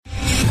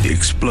The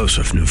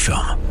explosive new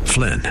film,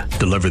 Flynn,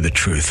 deliver the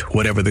truth,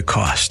 whatever the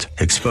cost,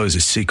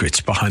 exposes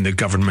secrets behind the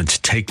government's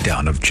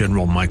takedown of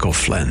General Michael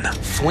Flynn.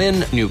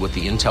 Flynn knew what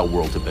the intel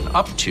world had been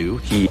up to.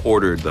 He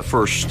ordered the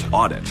first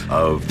audit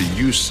of the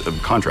use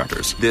of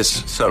contractors.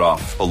 This set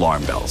off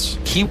alarm bells.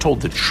 He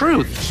told the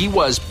truth. He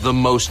was the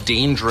most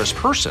dangerous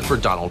person for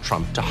Donald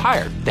Trump to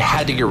hire. They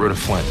had to get rid of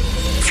Flynn.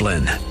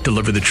 Flynn,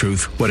 deliver the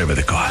truth, whatever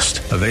the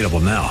cost. Available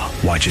now.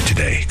 Watch it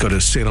today. Go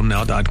to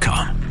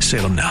salemnow.com.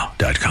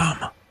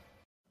 salemnow.com.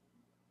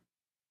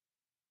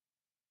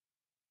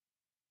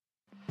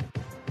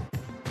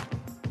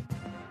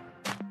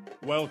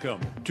 Welcome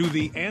to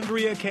the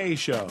Andrea Kaye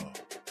Show.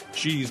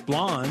 She's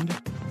blonde,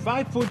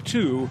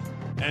 5'2",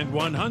 and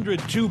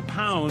 102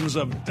 pounds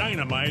of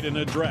dynamite in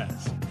a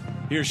dress.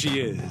 Here she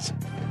is,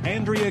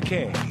 Andrea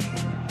Kaye.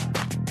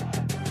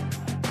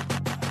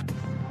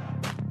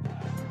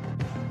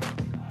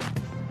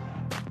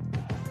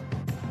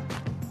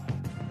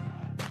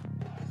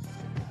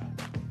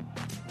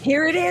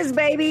 Here it is,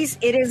 babies.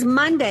 It is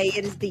Monday.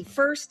 It is the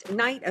first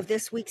night of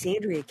this week's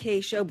Andrea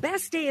Kaye Show.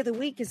 Best day of the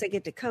week is I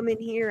get to come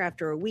in here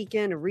after a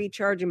weekend of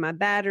recharging my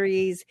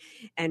batteries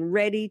and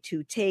ready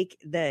to take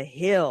the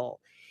hill.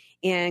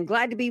 And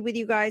glad to be with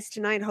you guys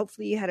tonight.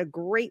 Hopefully you had a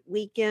great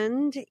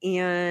weekend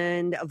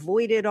and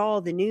avoided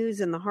all the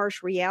news and the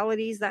harsh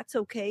realities. That's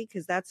okay,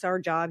 because that's our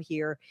job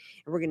here.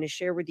 And we're going to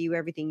share with you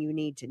everything you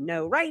need to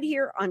know right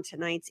here on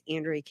tonight's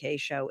Andrea Kaye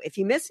Show. If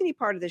you miss any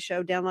part of the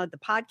show, download the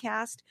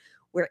podcast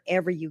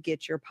wherever you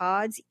get your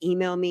pods.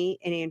 Email me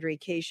at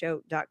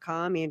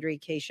andreakayshow.com,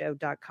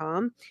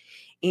 andreakayshow.com.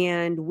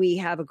 And we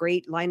have a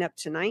great lineup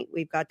tonight.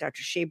 We've got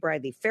Dr. Shea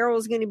Bradley Farrell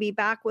is going to be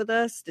back with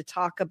us to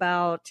talk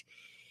about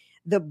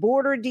the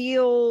border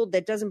deal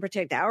that doesn't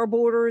protect our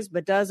borders,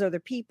 but does other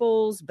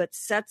people's, but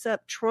sets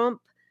up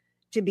Trump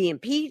to be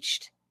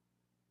impeached.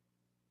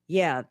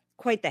 Yeah,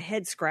 quite the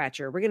head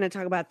scratcher. We're going to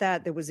talk about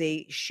that. There was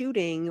a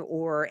shooting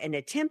or an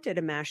attempt at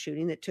a mass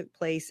shooting that took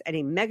place at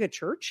a mega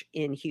church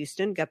in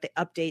Houston. Got the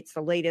updates,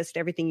 the latest,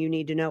 everything you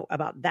need to know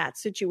about that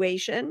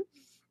situation.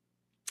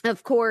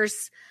 Of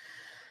course,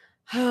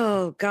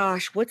 oh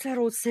gosh, what's that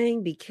old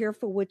saying? Be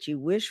careful what you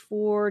wish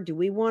for. Do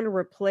we want to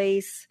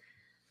replace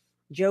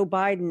Joe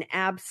Biden?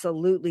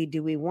 Absolutely.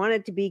 Do we want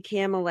it to be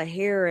Kamala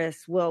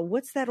Harris? Well,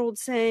 what's that old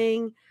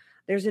saying?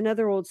 There's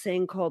another old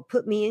saying called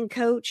put me in,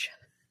 coach.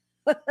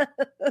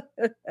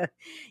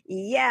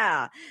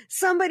 Yeah,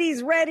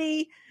 somebody's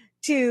ready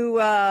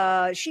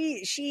to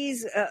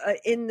she's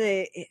in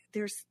the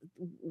there's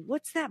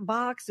what's that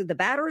box, the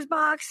batter's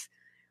box,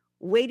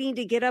 waiting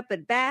to get up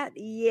at bat.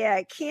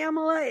 Yeah,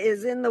 Kamala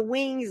is in the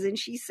wings and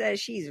she says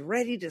she's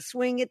ready to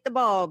swing at the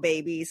ball,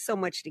 baby. So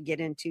much to get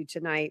into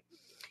tonight,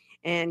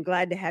 and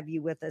glad to have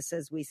you with us.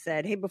 As we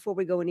said, hey, before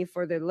we go any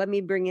further, let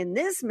me bring in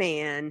this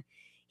man.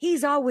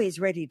 He's always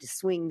ready to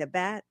swing the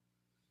bat.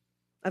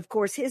 Of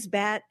course, his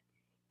bat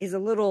is a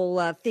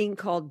little thing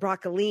called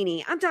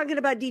broccolini. I'm talking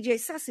about DJ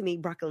Sesame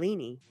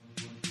Broccolini.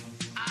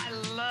 I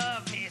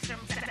love me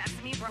some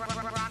Sesame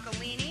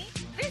Broccolini.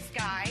 This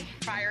guy,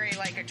 fiery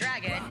like a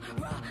dragon.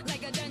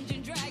 Like a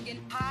dungeon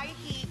dragon. High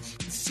heat.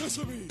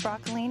 Sesame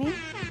Broccolini?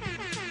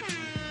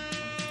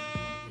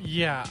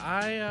 Yeah,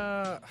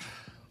 I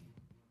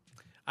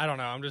don't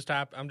know.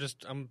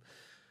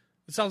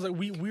 It sounds like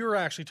we were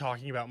actually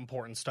talking about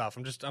important stuff.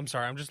 I'm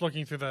sorry. I'm just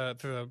looking through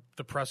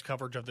the press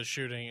coverage of the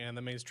shooting, and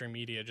the mainstream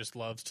media just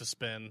loves to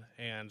spin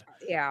and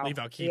leave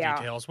out key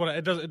details.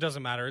 It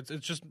doesn't matter. It's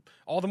just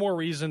all the more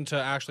reason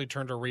to actually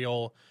turn to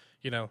real,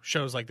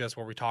 shows like this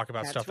where we talk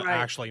about stuff that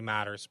actually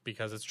matters,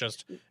 because it's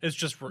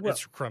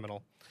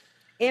criminal.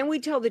 And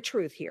we tell the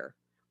truth here.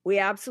 We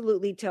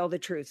absolutely tell the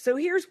truth. So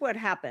here's what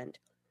happened.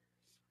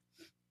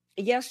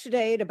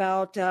 Yesterday at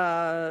about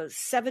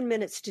 7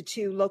 minutes to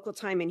 2 local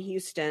time in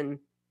Houston,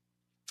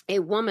 a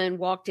woman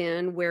walked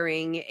in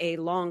wearing a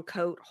long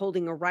coat,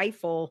 holding a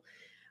rifle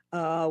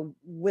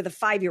with a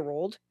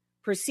 5-year-old,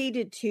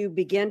 proceeded to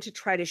begin to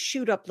try to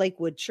shoot up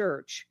Lakewood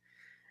Church.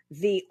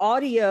 The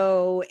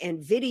audio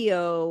and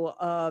video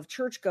of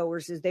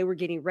churchgoers as they were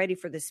getting ready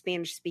for the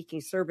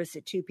Spanish-speaking service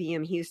at 2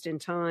 p.m. Houston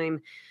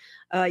time,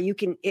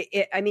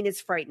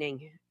 it's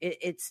frightening.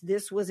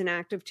 This was an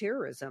act of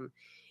terrorism.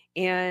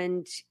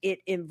 And it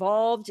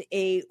involved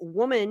a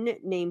woman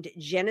named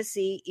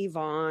Genesee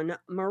Yvonne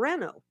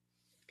Moreno.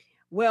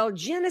 Well,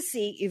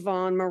 Genesee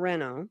Yvonne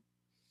Moreno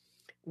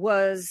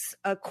was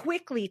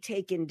quickly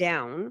taken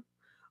down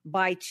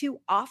by 2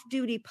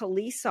 off-duty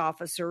police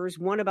officers,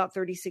 one about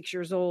 36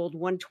 years old,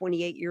 one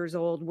 28 years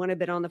old. One had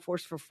been on the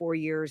force for 4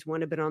 years. One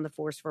had been on the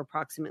force for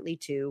approximately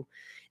 2.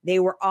 They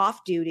were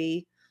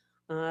off-duty,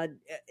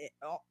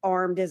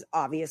 armed as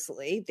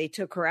obviously. They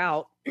took her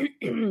out.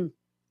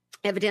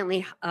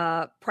 Evidently,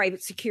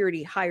 private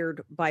security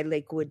hired by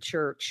Lakewood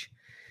Church.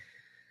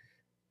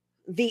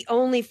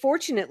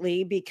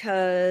 Fortunately,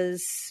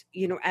 because,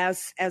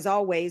 as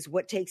always,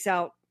 what takes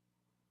out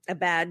a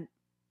bad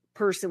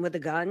person with a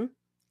gun?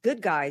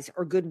 Good guys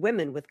or good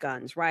women with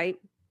guns, right?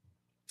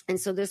 And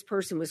so this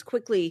person was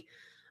quickly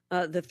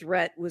the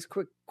threat was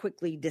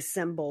quickly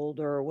dissembled,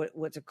 or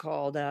what's it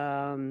called?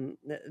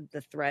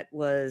 The threat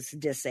was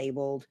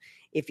disabled,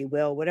 if you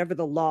will, whatever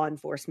the law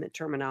enforcement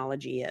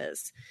terminology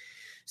is.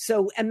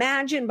 So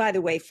imagine, by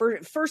the way,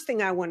 first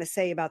thing I want to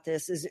say about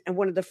this is, and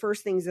one of the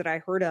first things that I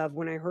heard of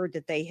when I heard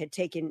that they had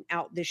taken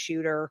out the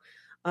shooter,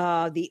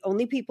 the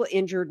only people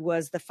injured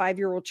was the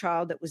 5-year-old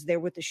child that was there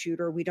with the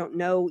shooter. We don't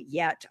know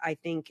yet, I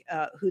think,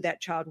 who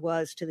that child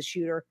was to the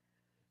shooter.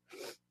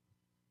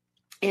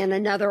 And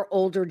another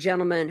older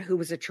gentleman who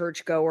was a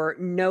churchgoer.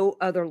 No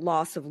other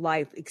loss of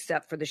life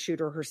except for the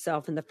shooter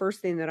herself. And the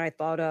first thing that I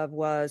thought of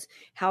was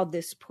how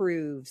this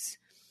proves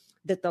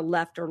that the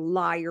left are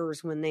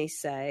liars when they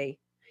say,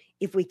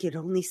 if we could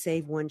only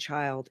save one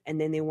child,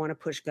 and then they want to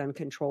push gun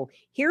control.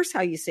 Here's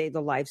how you save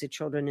the lives of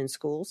children in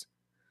schools.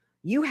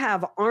 You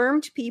have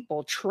armed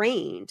people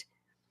trained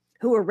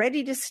who are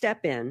ready to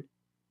step in,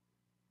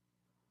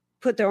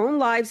 put their own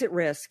lives at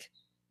risk,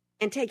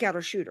 and take out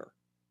a shooter.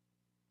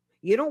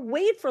 You don't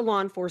wait for law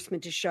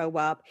enforcement to show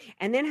up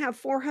and then have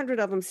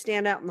 400 of them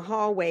stand out in the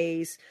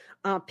hallways,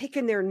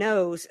 picking their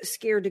nose,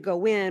 scared to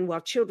go in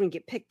while children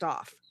get picked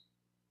off,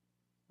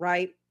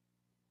 right?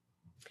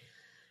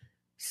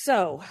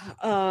 So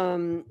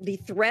the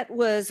threat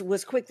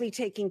was quickly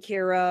taken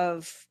care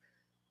of.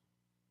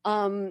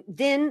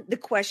 Then the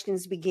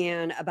questions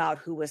began about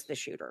who was the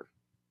shooter.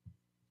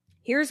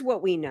 Here's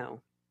what we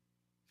know.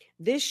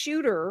 This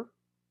shooter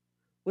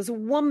was a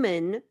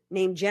woman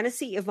named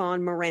Genesee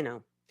Yvonne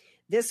Moreno.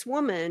 This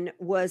woman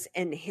was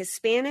an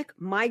Hispanic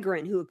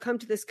migrant who had come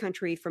to this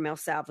country from El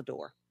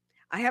Salvador.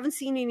 I haven't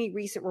seen any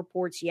recent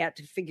reports yet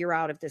to figure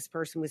out if this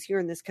person was here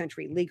in this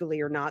country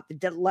legally or not.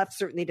 The left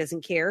certainly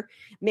doesn't care.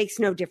 Makes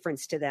no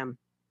difference to them.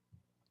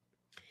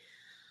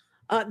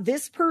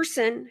 This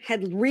person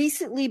had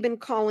recently been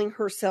calling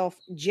herself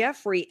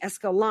Jeffrey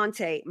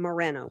Escalante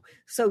Moreno.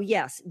 So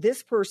yes,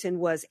 this person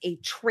was a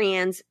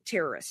trans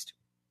terrorist.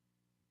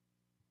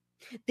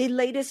 The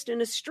latest in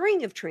a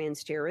string of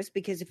trans terrorists,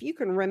 because if you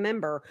can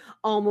remember,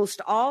 almost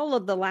all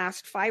of the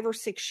last 5 or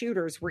 6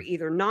 shooters were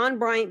either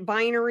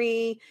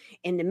non-binary,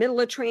 in the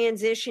middle of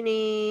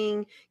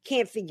transitioning,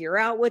 can't figure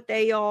out what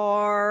they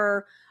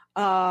are,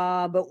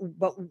 but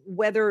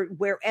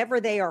wherever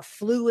they are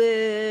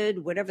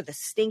fluid, whatever the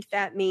stink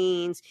that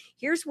means.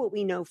 Here's what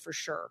we know for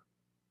sure.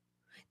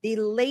 The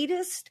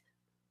latest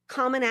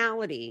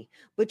commonality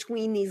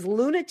between these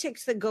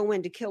lunatics that go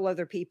in to kill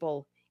other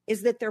people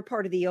is that they're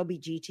part of the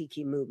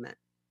LGBTQ movement.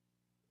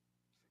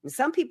 And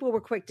some people were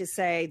quick to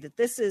say that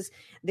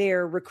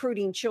they're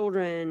recruiting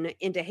children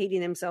into hating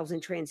themselves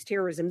and trans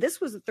terrorism. This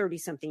was a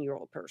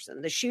 30-something-year-old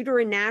person. The shooter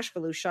in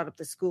Nashville who shot up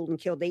the school and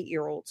killed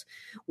 8-year-olds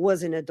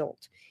was an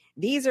adult.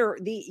 These are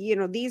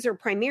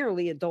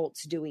primarily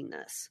adults doing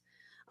this.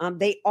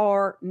 They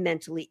are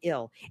mentally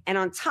ill. And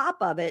on top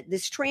of it,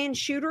 this trans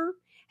shooter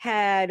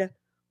had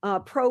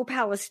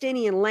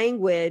pro-Palestinian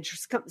language,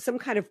 some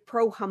kind of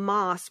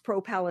pro-Hamas,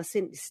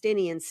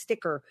 pro-Palestinian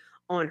sticker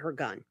on her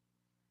gun.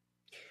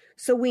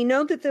 So we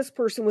know that this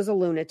person was a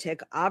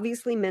lunatic,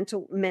 obviously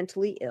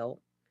mentally ill.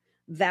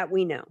 That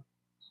we know.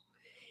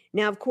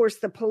 Now, of course,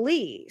 the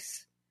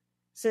police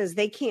says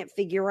they can't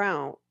figure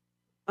out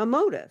a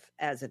motive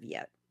as of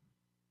yet.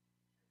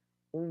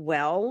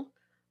 Well,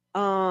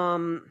 let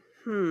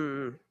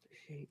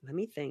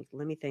me think.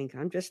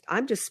 I'm just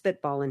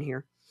spitballing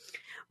here.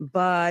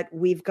 But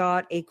we've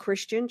got a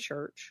Christian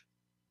church.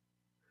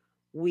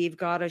 We've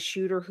got a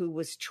shooter who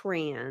was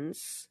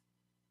trans.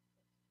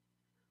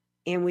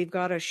 And we've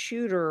got a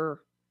shooter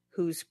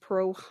who's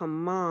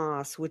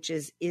pro-Hamas, which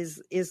is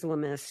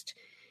Islamist.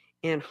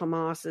 And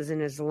Hamas is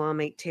an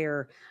Islamic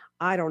terror.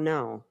 I don't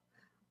know.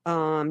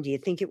 Do you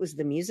think it was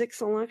the music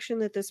selection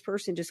that this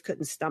person just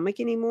couldn't stomach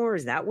anymore?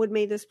 Is that what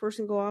made this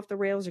person go off the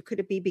rails? Or could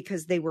it be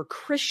because they were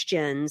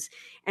Christians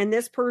and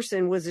this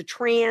person was a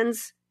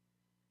trans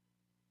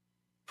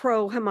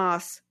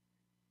pro-Hamas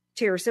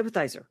terror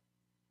sympathizer?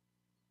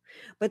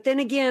 But then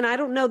again, I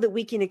don't know that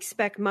we can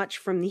expect much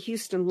from the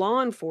Houston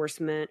law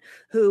enforcement,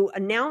 who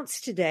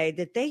announced today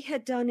that they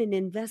had done an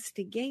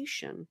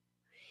investigation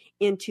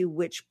into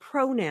which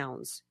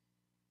pronouns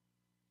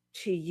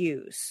to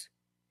use.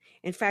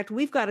 In fact,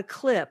 we've got a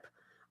clip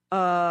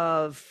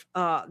of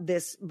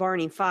this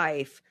Barney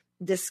Fife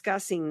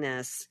discussing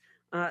this.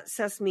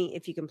 Sesame,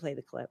 if you can play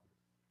the clip.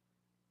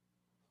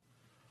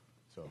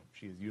 So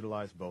she has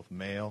utilized both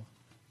male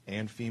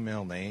and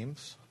female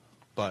names,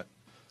 but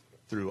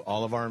through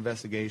all of our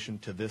investigation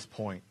to this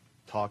point,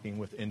 talking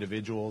with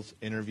individuals,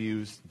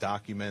 interviews,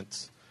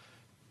 documents,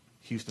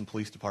 Houston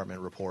Police Department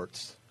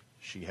reports,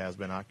 she has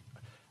been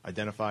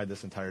identified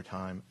this entire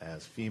time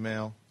as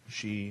female,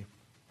 she,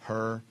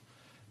 her,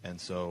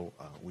 and so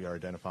we are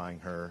identifying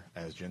her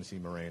as Genesee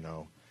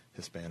Moreno,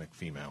 Hispanic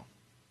female.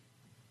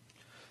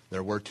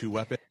 There were 2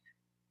 weapons.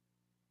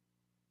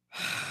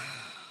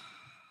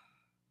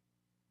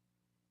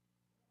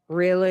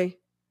 Really?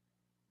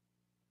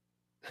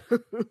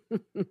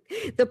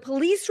 The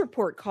police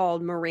report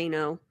called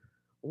Moreno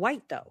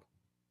white, though.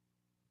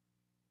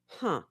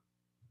 Huh.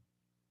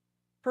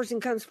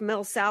 Person comes from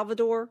El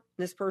Salvador.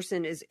 This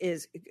person is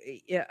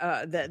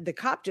the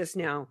cop just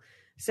now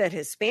said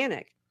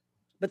Hispanic,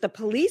 but the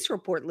police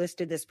report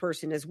listed this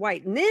person as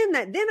white. And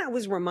then I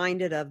was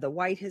reminded of the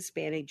white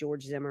Hispanic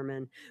George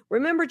Zimmerman.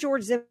 Remember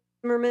George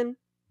Zimmerman,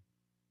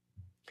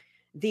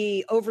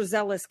 the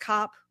overzealous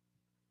cop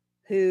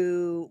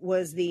who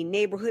was the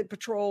neighborhood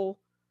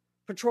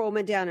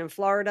patrolman down in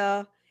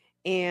Florida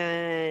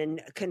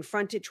and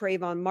confronted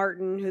Trayvon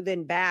Martin, who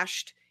then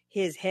bashed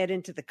his head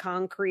into the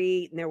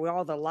concrete, and there were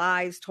all the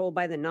lies told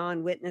by the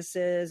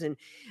non-witnesses. And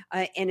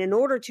in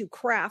order to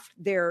craft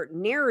their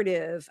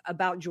narrative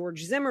about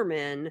George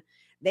Zimmerman,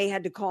 they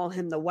had to call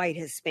him the white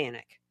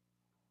Hispanic.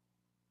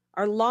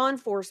 Our law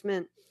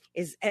enforcement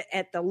is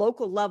at the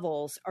local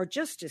levels are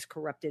just as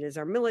corrupted as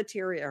our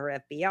military, our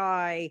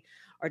FBI,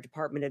 our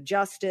Department of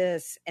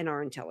Justice, and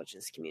our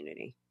intelligence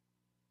community.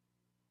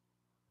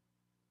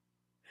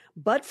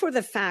 But for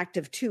the fact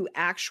of two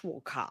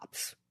actual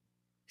cops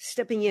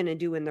stepping in and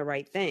doing the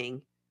right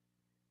thing,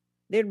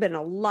 there'd been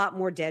a lot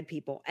more dead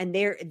people. And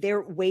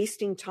they're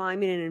wasting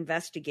time in an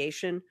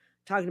investigation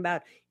talking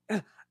about,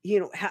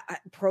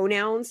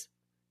 pronouns,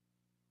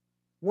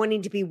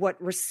 wanting to be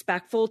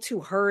respectful to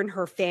her and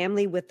her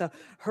family with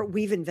her.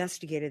 We've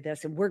investigated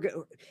this and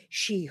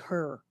she,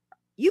 her.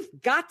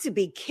 You've got to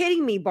be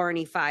kidding me,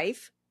 Barney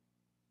Fife.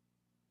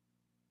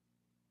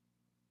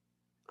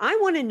 I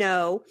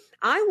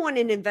want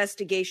an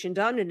investigation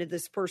done into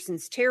this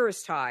person's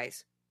terrorist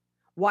ties.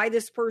 Why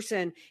this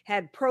person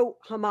had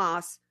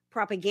pro-Hamas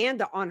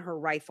propaganda on her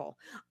rifle.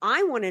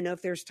 I want to know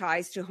if there's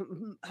ties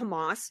to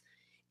Hamas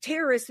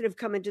terrorists that have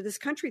come into this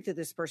country through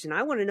this person.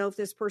 I want to know if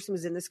this person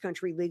was in this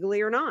country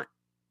legally or not.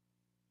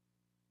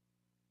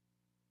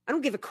 I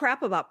don't give a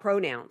crap about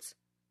pronouns.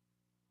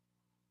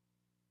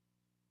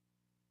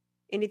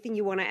 Anything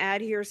you want to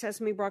add here,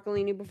 Sesame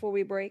Broccolini, before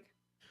we break?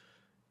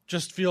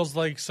 Just feels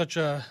like such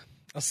a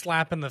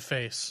slap in the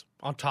face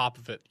on top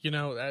of it.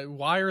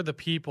 Why are the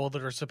people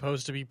that are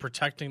supposed to be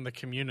protecting the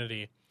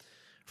community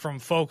from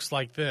folks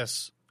like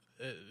this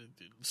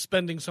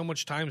spending so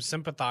much time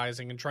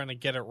sympathizing and trying to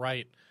get it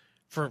right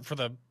for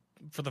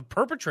the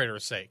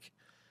perpetrator's sake?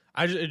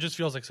 It just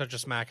feels like such a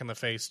smack in the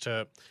face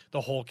to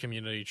the whole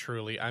community,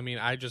 truly. I mean,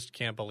 I just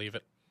can't believe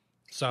it.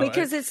 So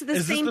because it's the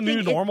is same this the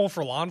new thing. normal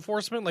for law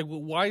enforcement? Like,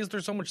 why is there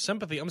so much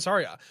sympathy? I'm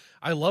sorry,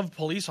 I love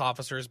police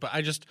officers, but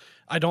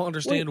I don't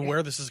understand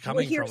where this is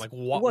coming from. Like,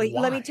 why?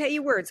 Let me tell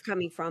you where it's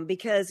coming from.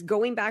 Because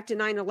going back to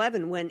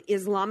 9/11, when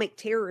Islamic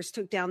terrorists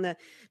took down the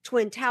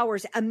Twin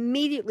Towers,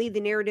 immediately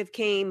the narrative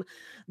came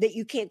that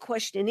you can't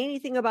question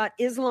anything about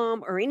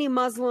Islam or any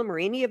Muslim or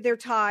any of their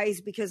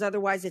ties because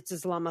otherwise it's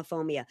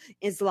Islamophobia.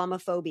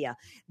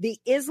 The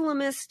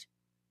Islamist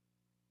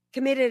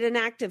committed an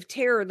act of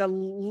terror, the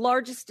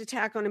largest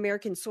attack on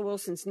American soil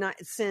since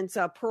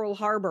Pearl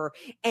Harbor,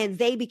 and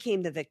they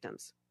became the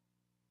victims.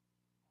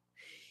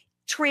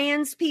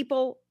 Trans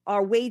people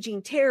are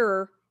waging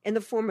terror in the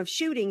form of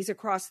shootings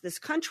across this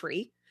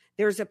country.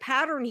 There's a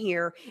pattern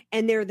here,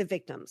 and they're the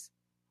victims.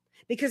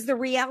 Because the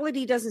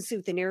reality doesn't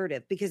suit the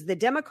narrative, because the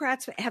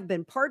Democrats have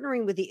been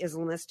partnering with the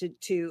Islamists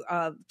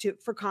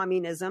for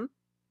communism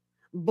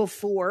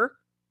before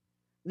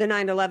the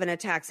 9/11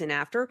 attacks and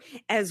after,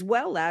 as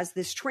well as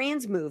this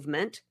trans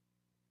movement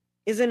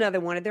is another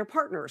one of their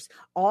partners,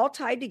 all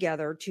tied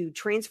together to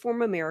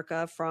transform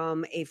America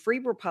from a free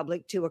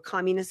republic to a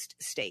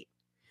communist state.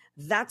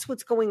 That's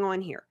what's going on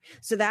here.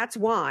 So that's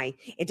why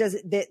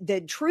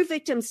the true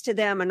victims to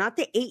them are not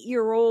the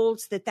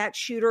 8-year-olds that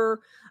shooter,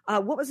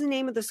 what was the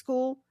name of the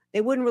school? They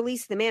wouldn't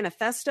release the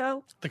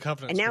manifesto. The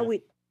Covenant and now School.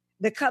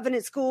 The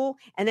Covenant School.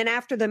 And then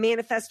after the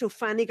manifesto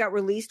finally got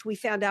released, we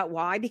found out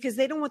why, because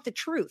they don't want the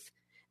truth.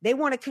 They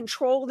want to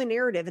control the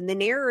narrative, and the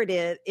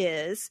narrative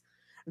is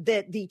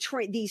that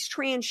these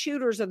trans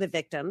shooters are the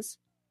victims,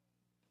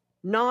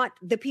 not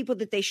the people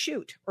that they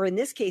shoot, or in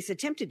this case,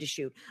 attempted to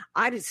shoot.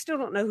 I still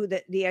don't know who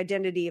the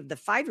identity of the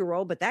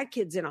 5-year-old, but that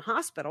kid's in a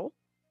hospital,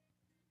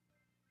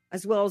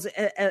 as well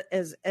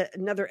as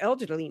another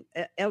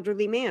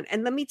elderly man.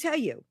 And let me tell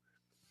you,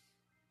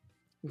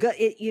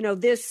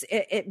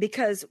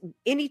 because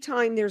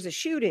anytime there's a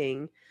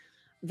shooting,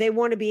 they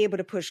want to be able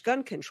to push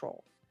gun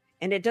control.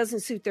 And it doesn't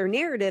suit their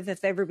narrative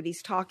if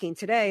everybody's talking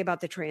today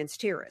about the trans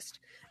terrorist.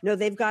 No,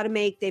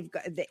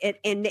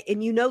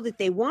 and you know that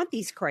they want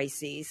these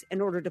crises in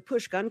order to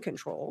push gun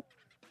control.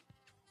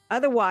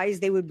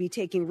 Otherwise, they would be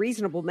taking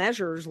reasonable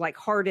measures like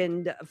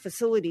hardened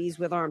facilities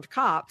with armed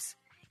cops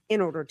in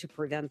order to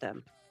prevent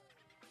them.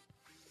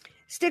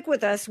 Stick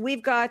with us.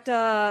 We've got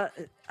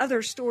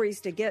other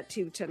stories to get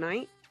to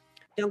tonight.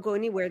 Don't go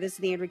anywhere. This is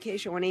the Andrea Kaye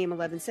Show on AM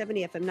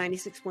 1170, FM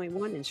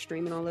 96.1, and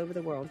streaming all over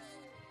the world.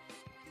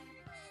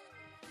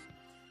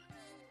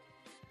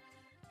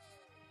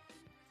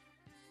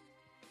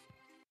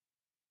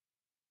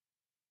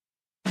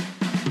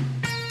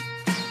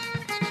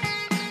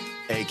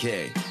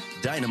 AK,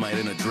 Dynamite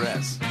in a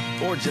Dress,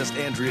 or just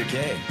Andrea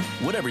Kaye,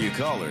 whatever you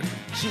call her.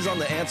 She's on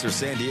The Answer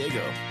San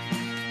Diego.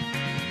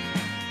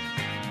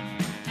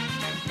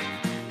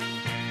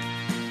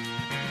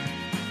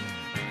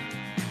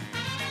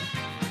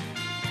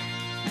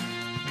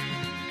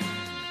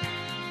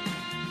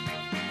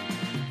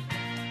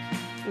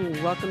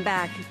 Welcome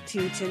back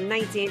to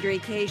tonight's Andrea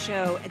Kaye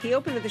Show. At the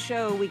open of the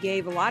show, we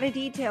gave a lot of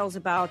details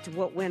about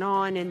what went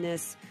on in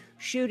this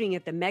shooting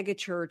at the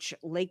megachurch,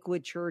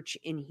 Lakewood Church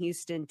in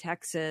Houston,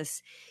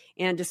 Texas.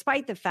 And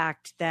despite the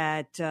fact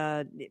that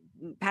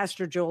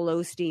Pastor Joel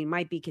Osteen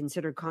might be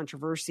considered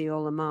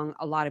controversial among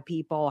a lot of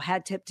people,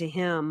 hat tip to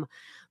him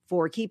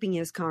for keeping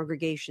his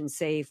congregation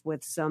safe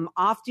with some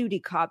off-duty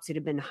cops that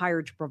have been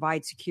hired to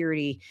provide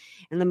security.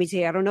 And let me tell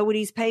you, I don't know what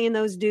he's paying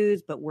those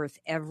dudes, but worth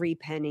every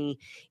penny.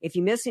 If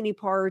you miss any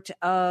part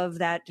of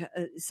that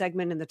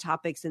segment and the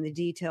topics and the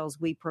details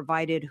we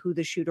provided, who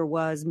the shooter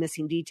was,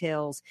 missing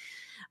details,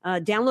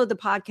 download the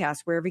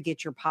podcast wherever you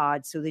get your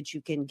pods so that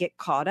you can get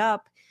caught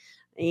up.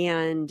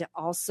 And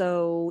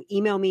also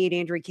email me at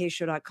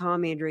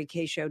AndreaKayeShow.com,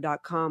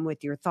 AndreaKayeShow.com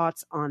with your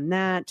thoughts on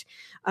that.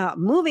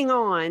 Moving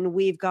on,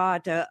 we've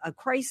got a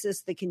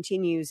crisis that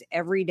continues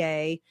every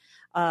day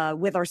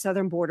with our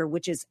southern border,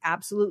 which is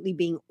absolutely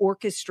being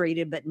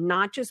orchestrated, but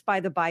not just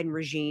by the Biden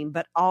regime,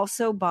 but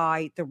also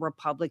by the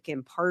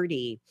Republican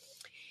Party.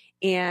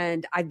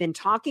 And I've been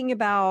talking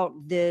about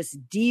this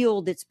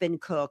deal that's been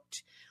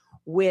cooked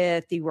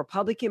with the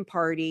Republican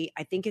Party.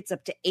 I think it's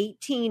up to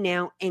 18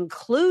 now,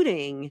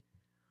 including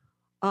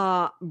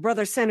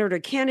Brother Senator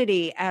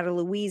Kennedy out of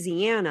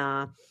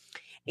Louisiana,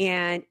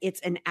 and it's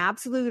an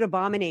absolute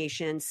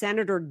abomination.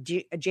 Senator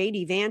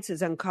J.D. Vance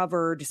has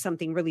uncovered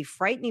something really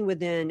frightening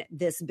within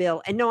this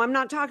bill. And no, I'm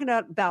not talking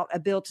about a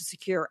bill to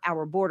secure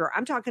our border.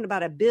 I'm talking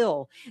about a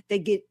bill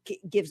that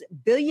gives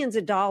billions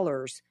of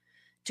dollars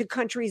to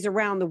countries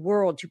around the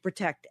world to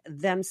protect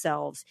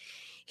themselves.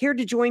 Here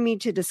to join me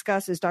to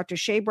discuss is Dr.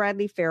 Shaye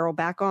Bradley Farrell,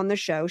 back on the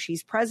show.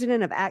 She's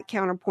president of At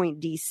Counterpoint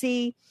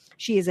DC.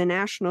 She is a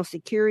national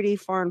security,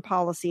 foreign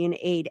policy, and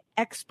aid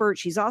expert.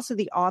 She's also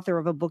the author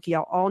of a book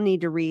y'all all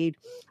need to read,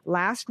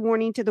 Last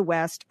Warning to the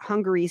West,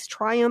 Hungary's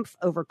Triumph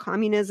Over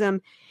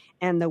Communism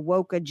and the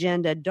Woke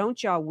Agenda.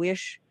 Don't y'all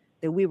wish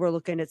that we were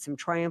looking at some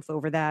triumph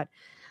over that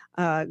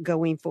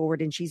going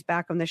forward? And she's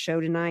back on the show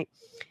tonight.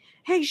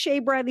 Hey,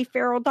 Shaye Bradley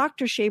Farrell,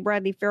 Dr. Shaye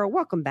Bradley Farrell,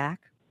 welcome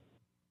back.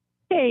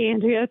 Hey,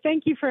 Andrea,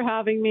 thank you for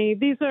having me.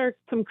 These are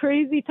some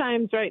crazy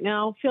times right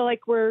now. I feel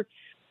like we're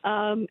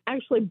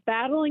actually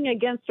battling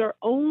against our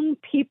own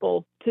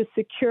people to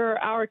secure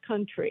our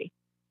country.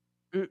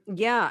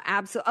 Yeah,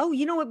 absolutely. Oh,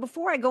 you know what?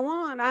 Before I go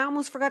on, I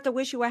almost forgot to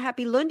wish you a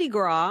happy Lundi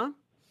Gras.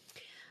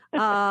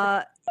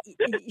 Dr.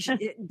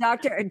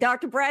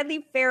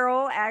 Bradley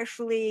Farrell,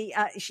 actually,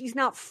 she's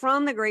not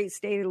from the great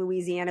state of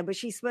Louisiana, but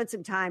she spent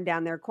some time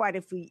down there, quite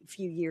a few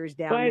years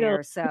down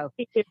there. So,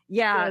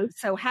 yeah.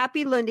 So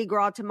happy Lundi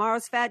Gras.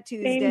 Tomorrow's Fat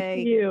Tuesday.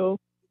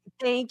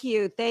 Thank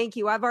you. Thank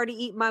you. I've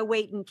already eaten my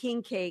weight in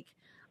king cake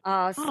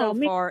so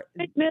far.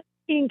 I miss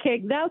king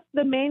cake. That's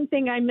the main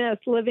thing I miss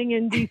living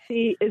in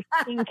D.C. is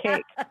king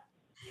cake.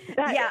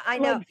 I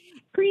know. Like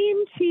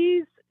cream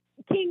cheese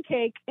king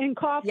cake and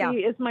coffee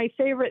is my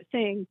favorite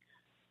thing.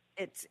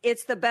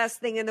 It's the best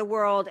thing in the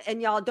world.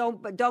 And y'all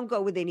don't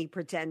go with any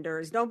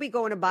pretenders. Don't be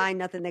going to buy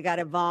nothing they got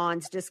at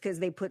Vaughn's just because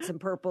they put some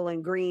purple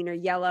and green or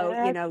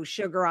yellow,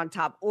 sugar on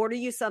top. Order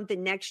you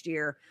something next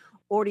year.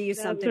 Order you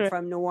something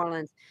from New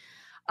Orleans.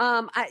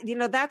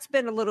 That's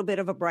been a little bit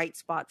of a bright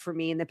spot for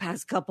me in the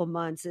past couple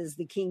months is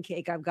the king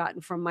cake I've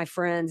gotten from my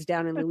friends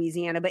down in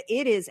Louisiana. But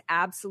it is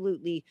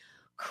absolutely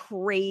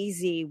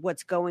crazy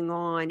what's going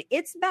on.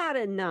 It's bad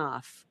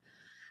enough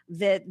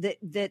that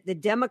the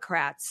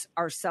Democrats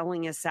are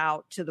selling us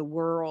out to the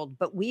world,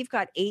 but we've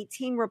got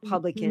 18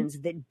 Republicans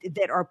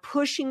that are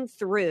pushing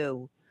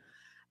through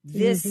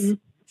this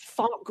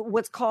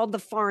what's called the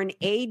foreign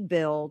aid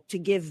bill to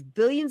give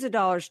billions of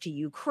dollars to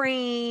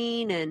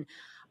Ukraine and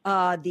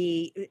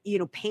the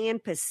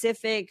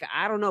Pan-Pacific.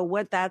 I don't know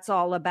what that's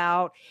all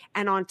about.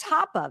 And on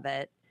top of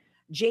it,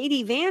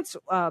 J.D. Vance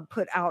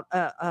put out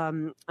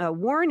a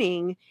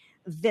warning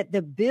that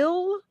the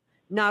bill,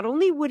 not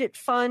only would it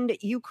fund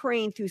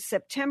Ukraine through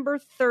September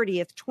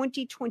 30th,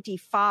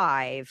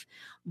 2025,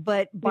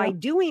 but by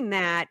doing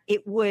that,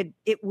 it would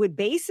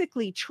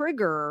basically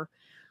trigger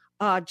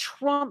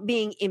Trump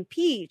being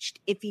impeached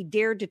if he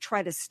dared to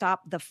try to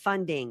stop the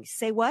funding.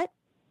 Say what?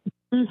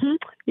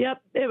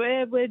 Yep.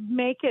 It would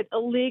make it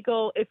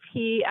illegal if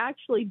he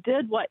actually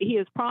did what he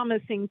is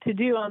promising to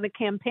do on the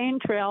campaign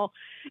trail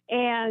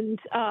and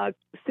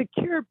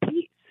secure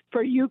peace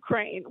for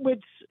Ukraine,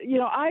 which,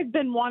 I've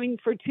been wanting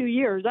for 2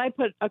 years. I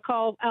put a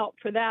call out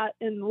for that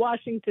in the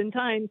Washington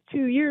Times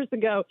 2 years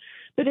ago.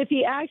 But if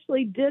he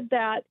actually did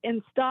that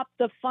and stopped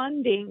the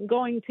funding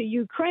going to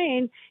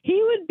Ukraine,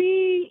 he would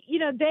be,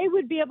 they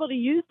would be able to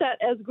use that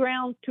as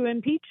grounds to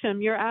impeach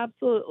him. You're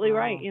absolutely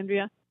right,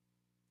 Andrea.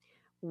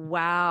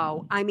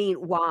 Wow. I mean,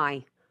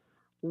 why?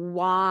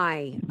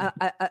 Why?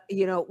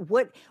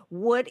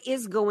 What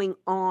is going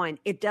on?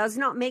 It does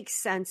not make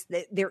sense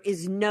that there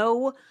is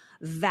no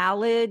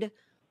valid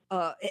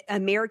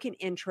American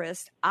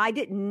interest. I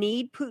didn't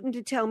need Putin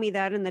to tell me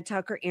that in the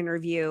Tucker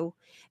interview.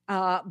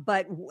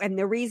 And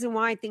the reason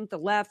why I think the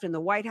left and the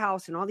White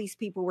House and all these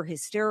people were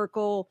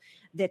hysterical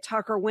that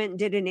Tucker went and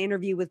did an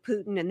interview with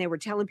Putin and they were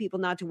telling people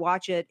not to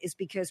watch it is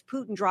because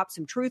Putin dropped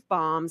some truth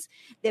bombs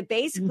that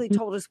basically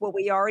told us what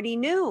we already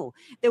knew,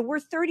 that we're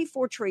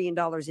 $34 trillion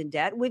in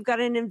debt. We've got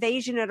an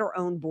invasion at our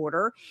own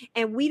border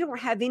and we don't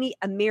have any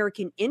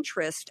American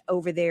interest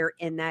over there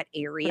in that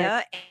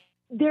area. Right.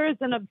 There is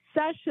an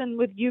obsession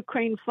with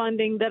Ukraine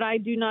funding that I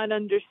do not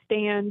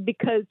understand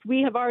because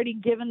we have already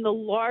given the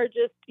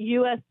largest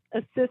U.S.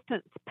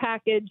 assistance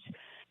package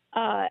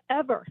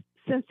ever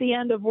since the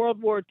end of World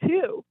War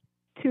II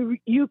to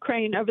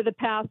Ukraine over the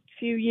past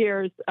few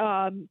years.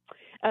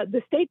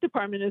 The State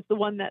Department is the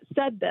one that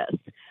said this.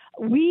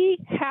 We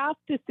have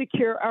to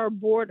secure our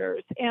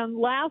borders. And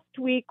last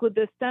week with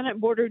the Senate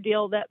border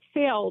deal that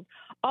failed,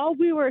 all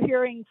we were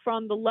hearing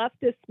from the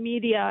leftist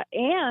media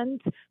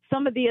and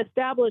some of the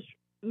establishment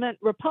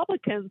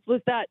Republicans was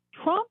that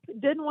Trump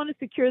didn't want to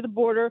secure the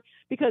border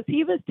because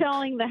he was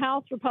telling the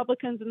House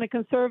Republicans and the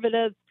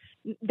conservatives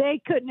they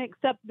couldn't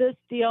accept this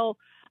deal.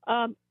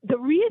 The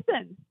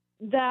reason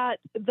that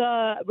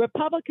the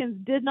Republicans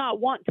did not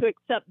want to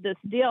accept this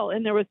deal,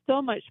 and there was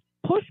so much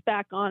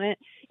pushback on it,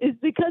 is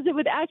because it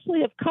would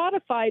actually have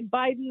codified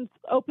Biden's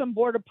open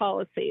border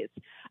policies.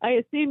 I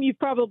assume you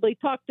probably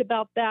talked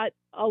about that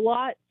a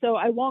lot, so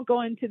I won't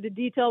go into the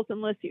details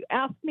unless you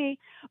ask me,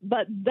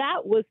 but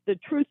that was the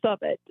truth of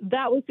it.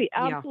 That was the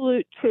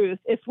absolute truth.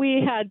 If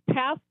we had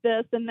passed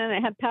this and then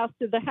it had passed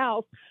to the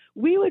House,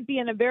 we would be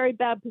in a very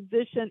bad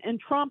position, and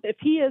Trump, if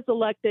he is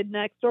elected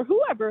next, or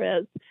whoever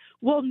is,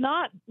 would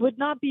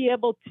not be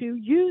able to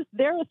use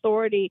their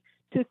authority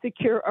to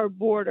secure our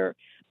border.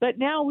 But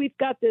now we've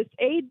got this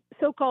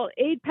so-called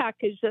aid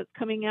package that's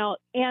coming out,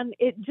 and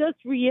it just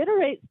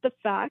reiterates the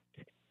fact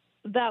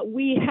that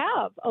we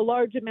have a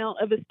large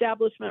amount of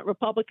establishment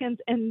Republicans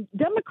and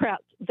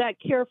Democrats that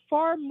care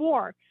far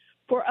more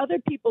for other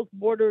people's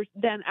borders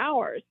than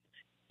ours.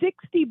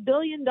 $60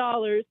 billion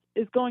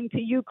is going to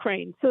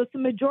Ukraine. So it's the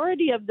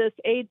majority of this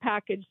aid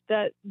package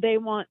that they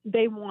want.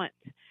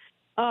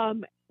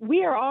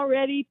 We are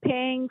already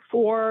paying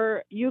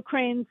for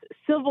Ukraine's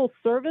civil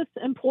service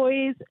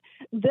employees.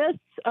 This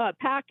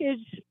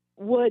package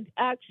would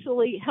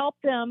actually help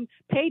them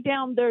pay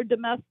down their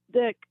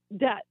domestic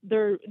debt,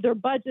 their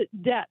budget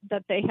debt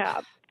that they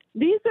have.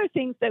 These are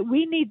things that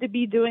we need to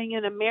be doing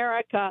in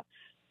America.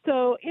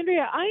 So,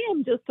 Andrea, I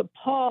am just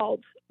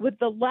appalled with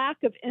the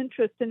lack of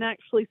interest in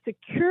actually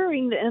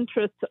securing the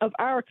interests of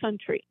our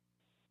country.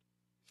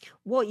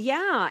 Well,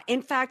 yeah.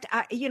 In fact,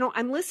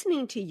 I'm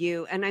listening to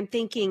you and I'm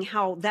thinking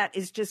how that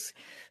is just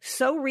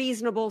so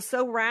reasonable,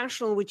 so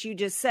rational, what you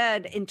just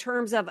said in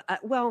terms of,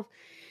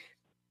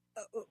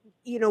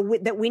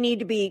 that we need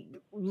to be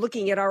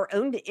looking at our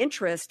own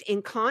interest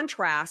in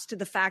contrast to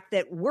the fact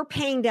that we're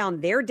paying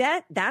down their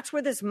debt. That's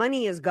where this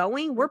money is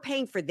going. We're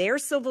paying for their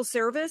civil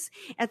service.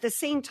 At the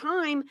same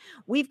time,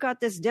 we've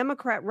got this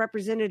Democrat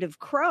Representative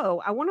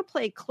Crow. I want to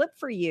play a clip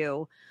for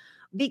you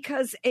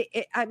because,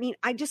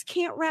 I just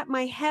can't wrap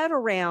my head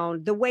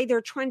around the way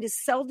they're trying to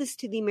sell this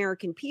to the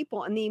American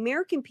people. And the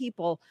American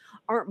people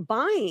aren't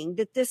buying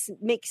that this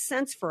makes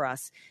sense for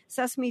us.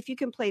 Sesame, if you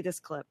can play this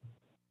clip.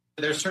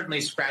 They're certainly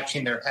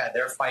scratching their head.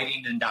 They're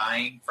fighting and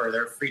dying for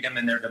their freedom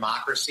and their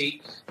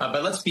democracy.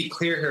 But let's be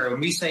clear here. When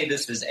we say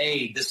this is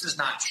aid, this is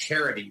not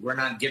charity. We're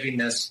not giving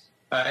this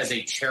as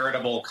a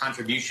charitable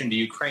contribution to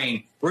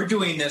Ukraine. We're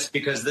doing this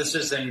because this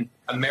is in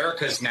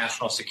America's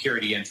national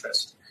security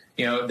interest.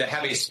 To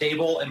have a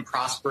stable and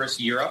prosperous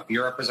Europe.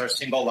 Europe is our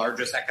single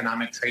largest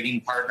economic trading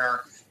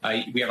partner.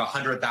 We have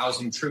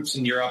 100,000 troops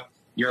in Europe.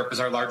 Europe is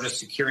our largest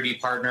security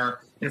partner.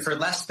 And for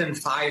less than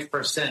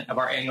 5% of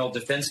our annual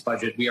defense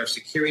budget, we are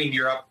securing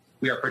Europe.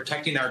 We are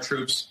protecting our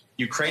troops.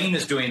 Ukraine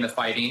is doing the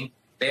fighting.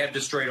 They have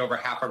destroyed over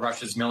half of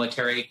Russia's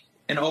military.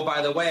 And oh,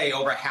 by the way,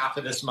 over half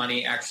of this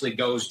money actually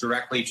goes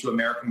directly to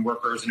American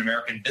workers and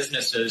American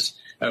businesses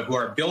who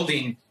are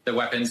building the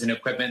weapons and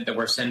equipment that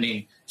we're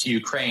sending to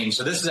Ukraine.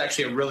 So this is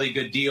actually a really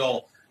good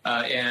deal.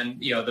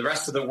 And the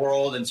rest of the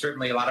world and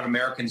certainly a lot of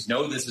Americans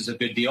know this is a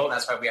good deal. And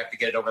that's why we have to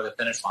get it over the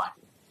finish line.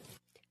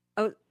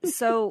 Oh,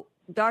 so,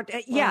 Doctor,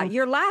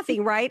 you're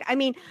laughing, right? I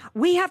mean,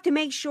 we have to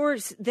make sure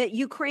that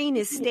Ukraine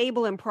is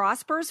stable and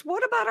prosperous.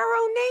 What about our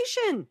own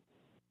nation?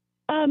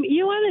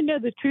 You want to know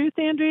the truth,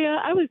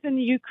 Andrea? I was in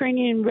the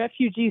Ukrainian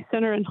refugee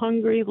center in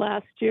Hungary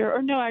last year,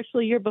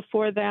 year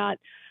before that.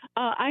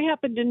 I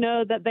happen to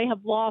know that they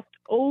have lost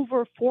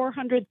over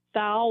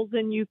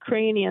 400,000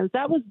 Ukrainians.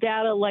 That was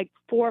data like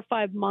 4 or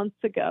 5 months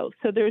ago.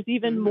 So there's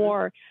even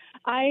more.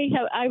 I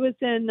was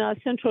in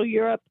Central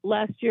Europe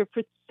last year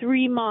for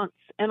 3 months,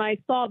 and I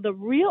saw the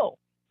real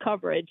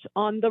coverage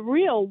on the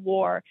real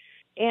war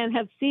and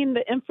have seen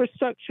the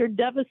infrastructure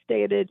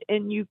devastated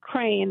in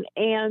Ukraine.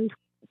 And,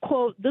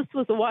 quote, this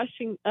was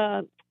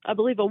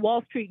a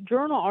Wall Street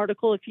Journal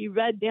article. If you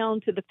read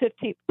down to the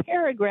 15th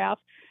paragraph,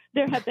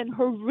 there have been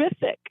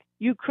horrific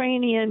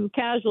Ukrainian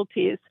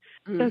casualties.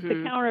 since the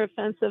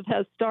counteroffensive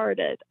has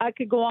started. I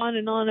could go on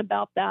and on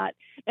about that.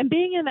 And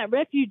being in that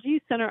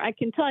refugee center, I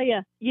can tell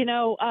you,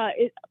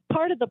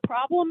 part of the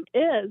problem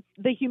is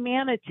the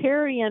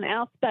humanitarian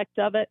aspect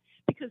of it,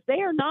 because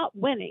they are not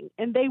winning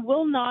and they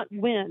will not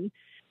win.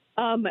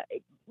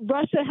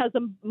 Russia has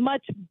a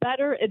much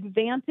better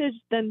advantage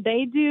than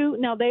they do.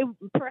 Now, they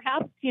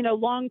perhaps,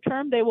 long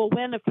term, they will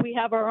win if we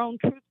have our own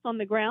troops on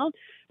the ground,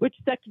 which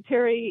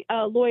Secretary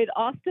Lloyd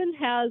Austin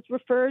has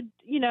referred,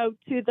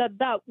 to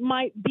that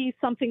might be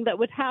something that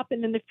would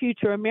happen in the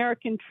future,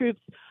 American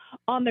troops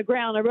on the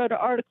ground. I wrote an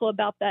article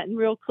about that in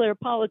Real Clear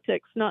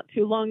Politics not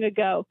too long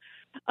ago.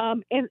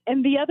 And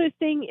the other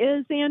thing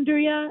is,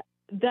 Andrea,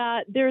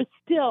 that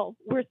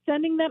we're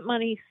sending that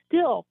money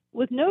still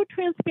with no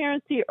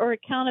transparency or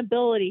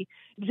accountability.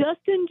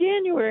 Just in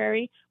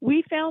January,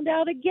 we found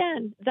out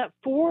again that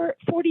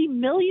 $40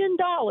 million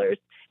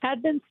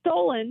had been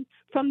stolen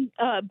from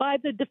by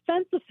the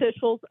defense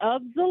officials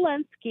of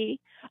Zelensky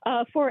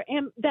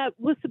that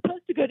was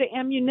supposed to go to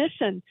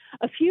ammunition.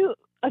 A few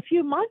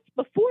months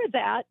before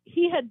that,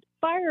 he had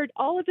fired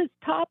all of his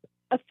top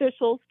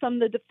officials from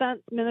the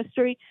defense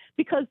ministry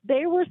because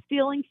they were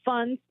stealing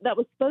funds that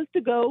was supposed to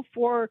go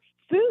for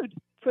food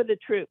for the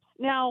troops.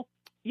 Now,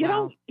 you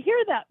don't hear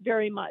that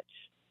very much,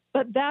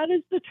 but that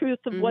is the truth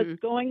of what's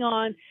going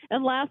on.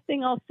 And last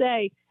thing I'll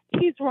say,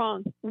 he's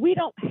wrong. We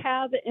don't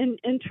have an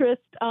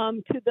interest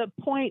to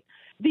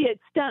the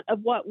extent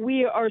of what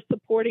we are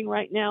supporting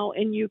right now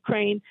in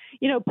Ukraine.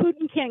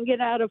 Putin can't get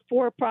out of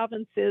 4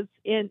 provinces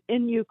in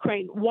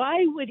Ukraine.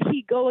 Why would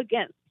he go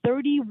against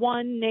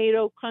 31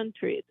 NATO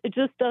countries? It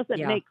just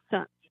doesn't make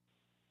sense.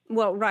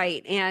 Well,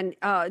 right. And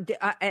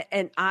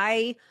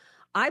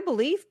I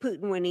believe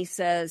Putin when he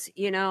says,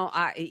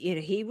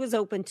 he was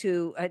open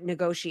to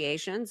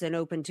negotiations and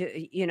open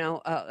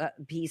to,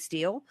 peace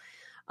deal.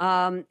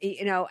 And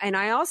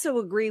I also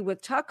agree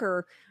with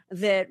Tucker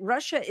that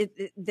Russia,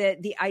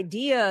 that the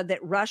idea that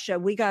Russia,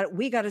 we got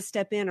to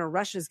step in or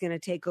Russia's going to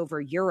take over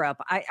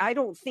Europe. I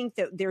don't think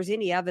that there's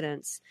any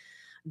evidence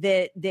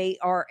that they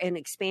are an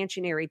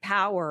expansionary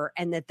power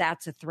and that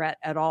that's a threat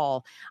at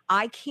all.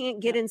 I can't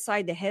get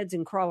inside the heads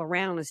and crawl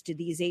around as to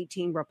these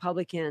 18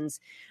 Republicans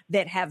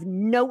that have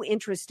no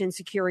interest in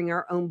securing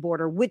our own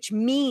border, which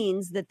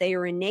means that they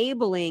are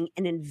enabling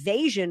an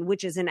invasion,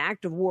 which is an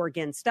act of war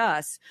against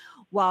us,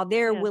 while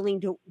they're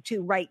willing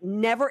to write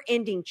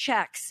never-ending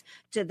checks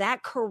to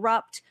that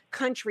corrupt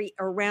country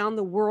around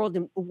the world,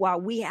 and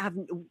while we have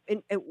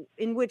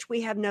in which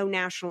we have no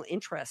national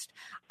interest.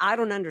 I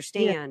don't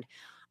understand.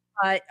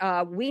 But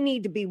we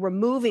need to be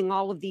removing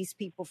all of these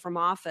people from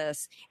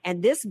office,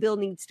 and this bill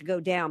needs to go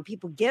down.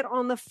 People get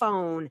on the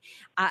phone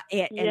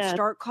and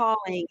start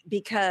calling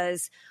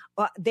because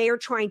they are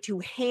trying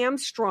to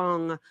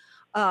hamstrung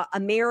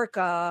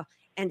America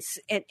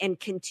and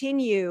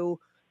continue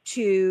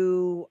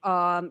to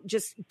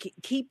just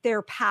keep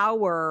their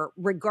power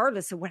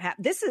regardless of what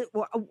happens. This is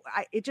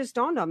it just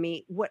dawned on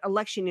me what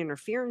election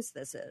interference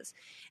this is,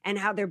 and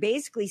how they're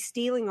basically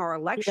stealing our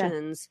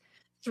elections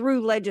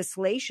through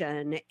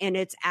legislation, and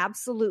it's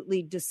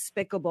absolutely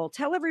despicable.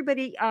 Tell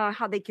everybody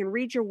how they can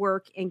read your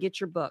work and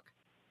get your book.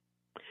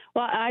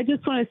 Well, I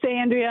just want to say,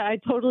 Andrea, I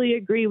totally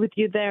agree with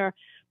you there.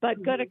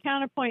 But go to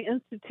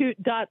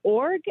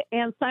counterpointinstitute.org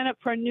and sign up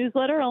for our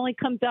newsletter. It only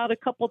comes out a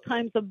couple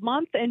times a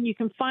month, and you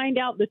can find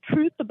out the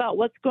truth about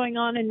what's going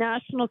on in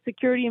national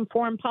security and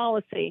foreign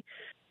policy,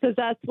 because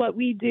that's what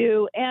we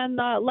do. And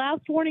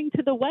Last Warning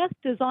to the West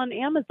is on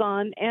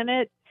Amazon, and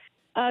it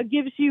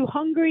gives you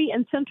Hungary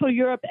and Central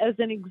Europe as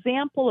an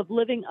example of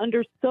living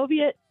under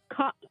Soviet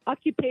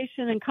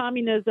occupation and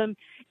communism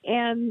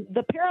and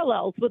the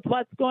parallels with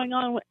what's going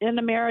on in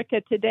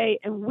America today.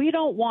 And we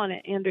don't want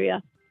it,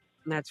 Andrea.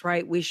 That's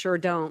right. We sure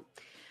don't.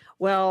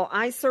 Well,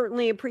 I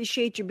certainly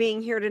appreciate you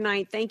being here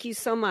tonight. Thank you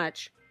so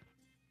much.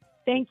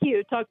 Thank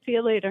you. Talk to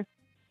you later.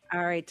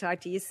 All right.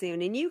 Talk to you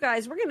soon. And you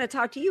guys, we're going to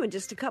talk to you in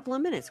just a couple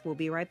of minutes. We'll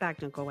be right back.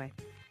 Don't go away.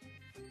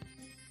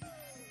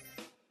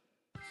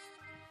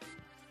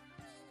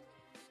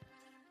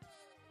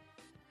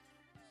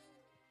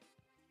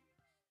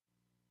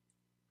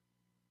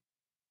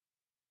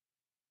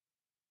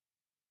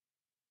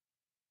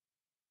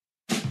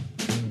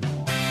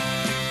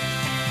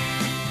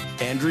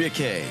 Andrea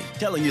Kaye,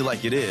 telling you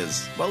like it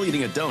is while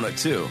eating a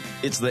donut, too.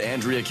 It's the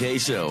Andrea Kaye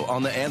Show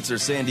on The Answer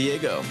San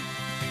Diego.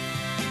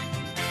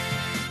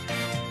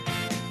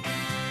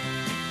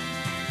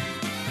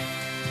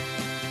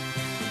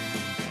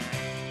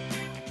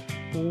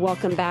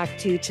 Welcome back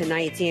to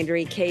tonight's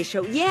Andrea Kaye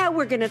Show. Yeah,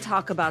 we're going to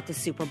talk about the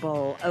Super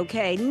Bowl,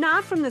 okay?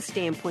 Not from the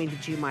standpoint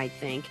that you might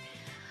think.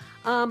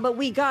 But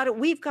we've got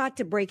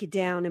to break it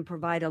down and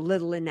provide a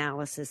little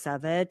analysis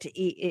of it,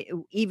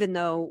 even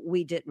though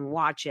we didn't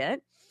watch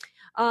it.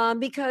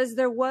 because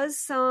there was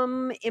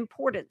some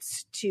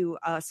importance to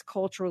us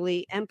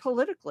culturally and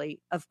politically,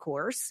 of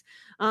course,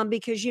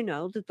 because you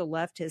know that the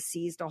left has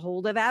seized a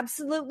hold of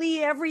absolutely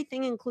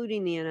everything,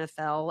 including the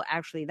NFL.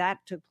 Actually, that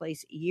took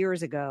place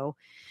years ago.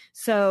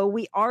 So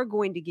we are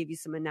going to give you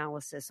some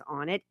analysis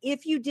on it.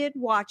 If you did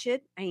watch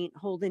it, I ain't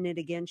holding it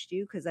against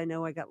you because I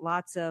know I got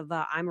lots of,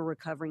 I'm a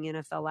recovering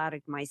NFL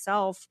addict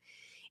myself.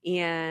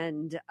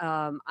 And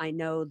I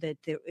know that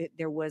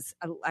there was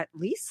at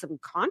least some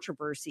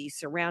controversy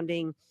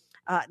surrounding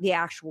the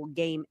actual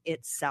game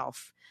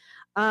itself.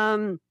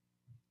 All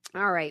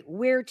right,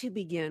 where to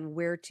begin?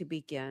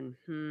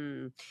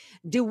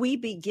 Do we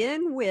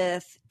begin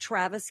with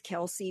Travis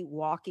Kelce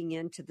walking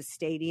into the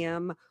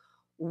stadium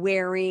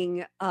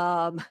wearing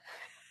a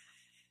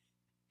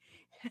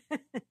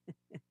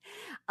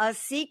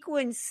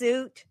sequin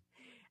suit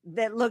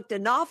that looked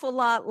an awful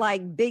lot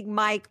like Big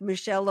Mike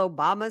Michelle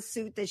Obama's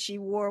suit that she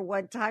wore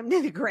one time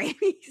to the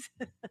Grammys?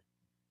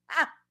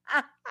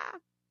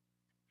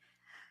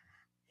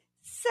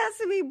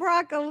 Sesame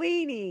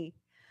Broccolini.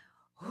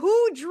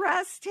 Who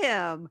dressed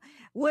him?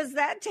 Was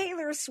that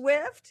Taylor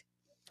Swift?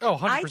 Oh,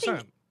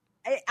 100%.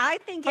 I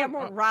think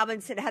Emerald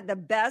Robinson had the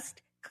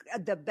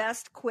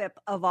best quip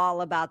of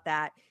all about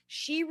that.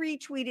 She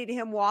retweeted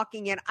him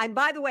walking in. And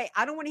by the way,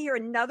 I don't want to hear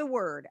another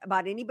word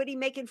about anybody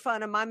making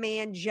fun of my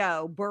man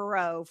Joe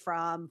Burrow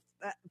from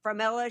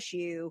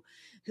LSU,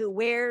 who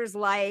wears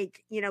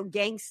like,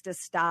 gangsta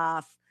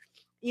stuff.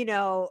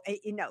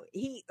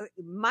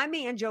 My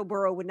man Joe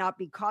Burrow would not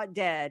be caught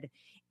dead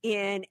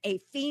in a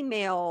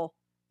female,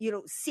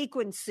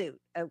 sequin suit.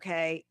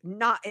 Okay.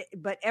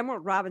 But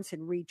Emerald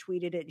Robinson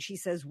retweeted it and she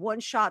says,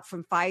 one shot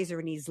from Pfizer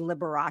and he's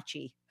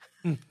Liberace.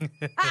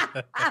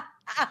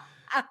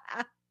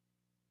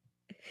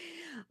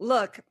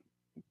 Look,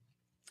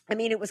 I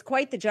mean, it was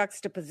quite the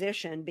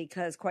juxtaposition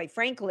because, quite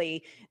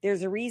frankly,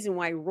 there's a reason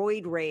why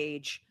roid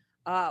rage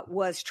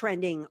was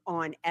trending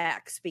on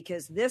X,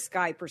 because this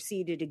guy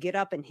proceeded to get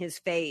up in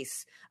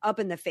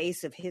the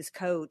face of his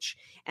coach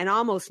and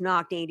almost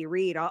knocked Andy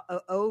Reid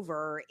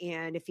over.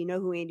 And if you know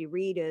who Andy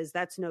Reid is,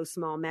 that's no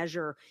small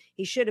measure.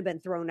 He should have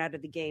been thrown out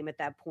of the game at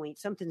that point.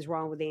 Something's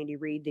wrong with Andy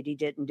Reid that he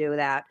didn't do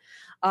that.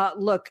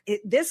 Look,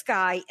 this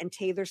guy and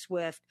Taylor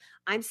Swift,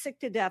 I'm sick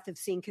to death of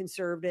seeing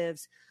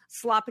conservatives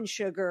slopping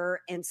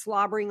sugar and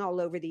slobbering all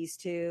over these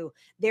two.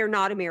 They're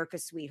not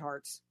America's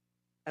sweethearts.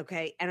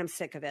 Okay. And I'm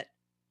sick of it.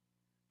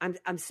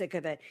 I'm sick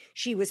of it.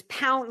 She was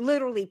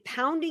literally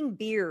pounding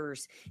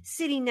beers,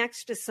 sitting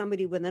next to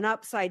somebody with an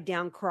upside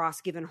down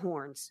cross given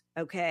horns.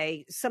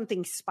 Okay.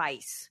 Something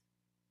spice,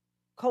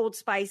 cold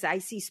spice,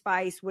 icy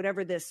spice,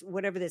 whatever this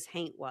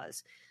haint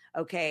was.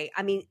 Okay.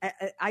 I mean,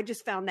 I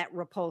just found that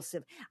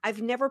repulsive.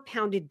 I've never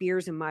pounded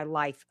beers in my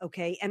life.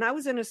 Okay. And I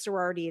was in a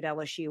sorority at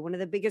LSU, one of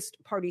the biggest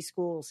party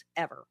schools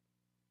ever.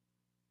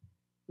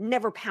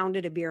 Never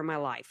pounded a beer in my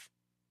life.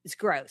 It's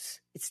gross.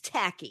 It's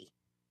tacky.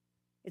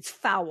 It's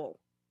foul.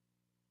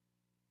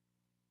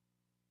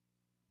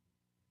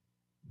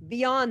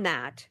 Beyond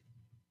that,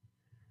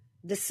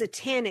 the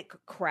satanic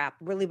crap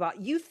really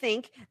you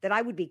think that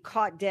I would be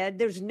caught dead?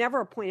 There's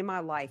never a point in my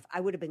life I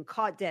would have been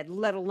caught dead,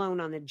 let alone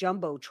on a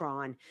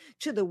Jumbotron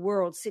to the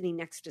world sitting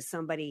next to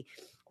somebody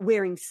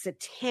wearing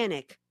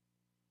satanic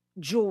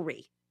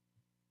jewelry.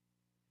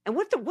 And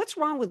what's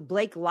wrong with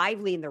Blake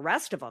Lively and the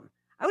rest of them?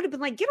 I would have been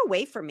like, get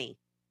away from me.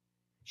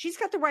 She's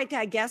got the right to,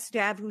 I guess,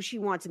 to have who she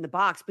wants in the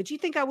box. But you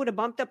think I would have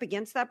bumped up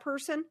against that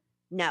person?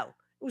 No.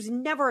 It was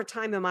never a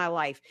time in my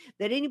life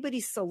that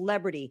anybody's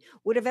celebrity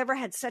would have ever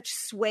had such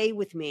sway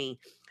with me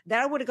that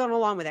I would have gone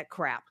along with that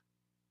crap.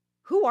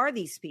 Who are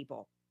these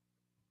people?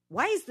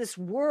 Why is this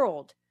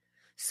world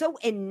so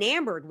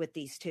enamored with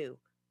these two?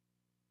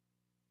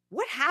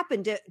 What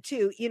happened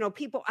to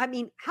people? I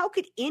mean, how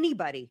could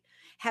anybody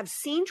have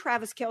seen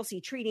Travis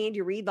Kelce treat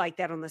Andy Reid like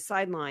that on the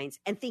sidelines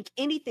and think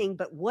anything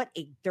but what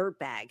a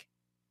dirtbag?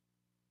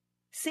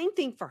 Same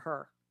thing for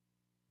her.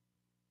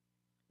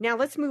 Now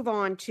let's move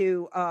on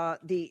to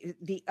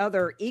the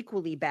other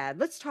equally bad.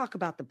 Let's talk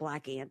about the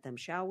Black Anthem,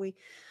 shall we?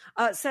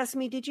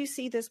 Sesame, did you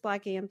see this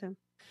Black Anthem?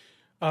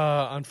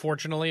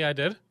 Unfortunately, I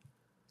did.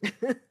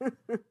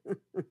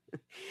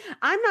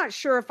 I'm not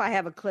sure if I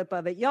have a clip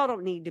of it. Y'all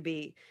don't need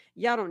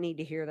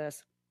to hear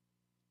this.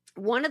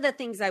 One of the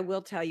things I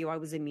will tell you I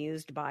was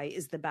amused by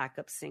is the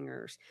backup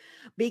singers,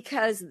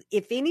 because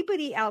if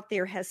anybody out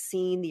there has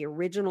seen the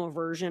original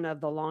version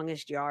of The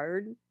Longest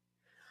Yard,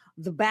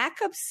 the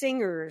backup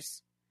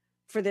singers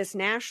for this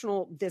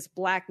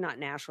Black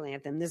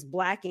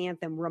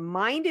Anthem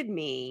reminded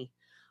me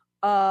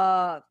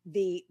of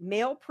the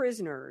male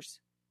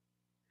prisoners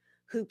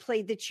who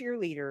played the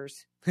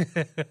cheerleaders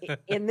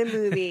in the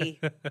movie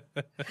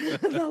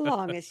The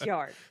Longest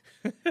Yard.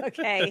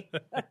 Okay.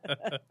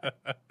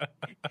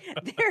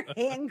 Their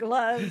hand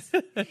gloves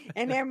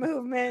and their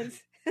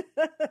movements.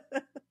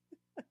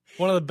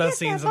 One of the best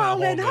scenes in that whole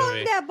movie.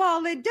 Hold that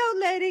ball and don't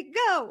let it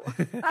go.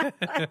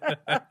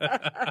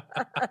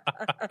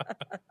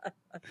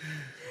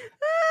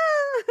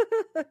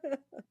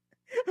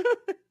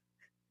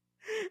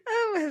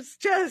 I was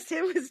just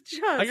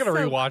I gotta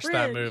rewatch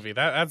that movie.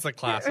 That's a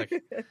classic.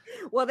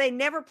 Well, they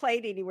never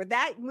played anywhere.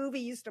 That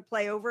movie used to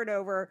play over and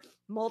over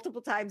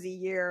multiple times a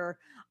year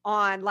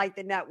on like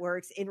the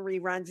networks in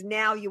reruns.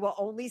 Now you will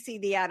only see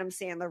the Adam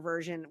Sandler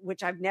version,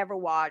 which I've never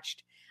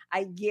watched.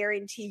 I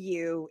guarantee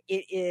you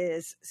it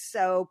is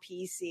so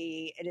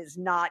PC. It is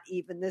not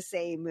even the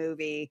same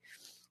movie.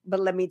 But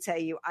let me tell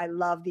you, I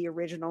love the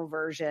original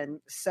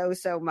version so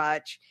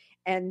much.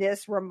 And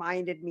this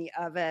reminded me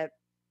of it.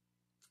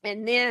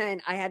 And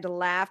then I had to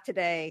laugh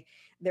today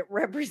that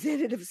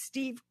Representative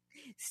Steve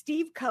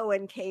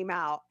Cohen came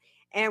out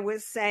and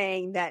was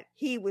saying that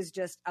he was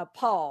just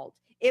appalled.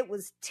 It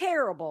was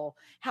terrible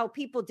how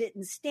people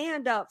didn't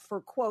stand up for,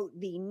 quote,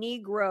 the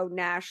Negro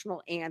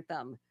national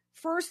anthem.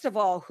 First of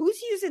all,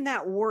 who's using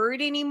that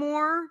word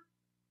anymore?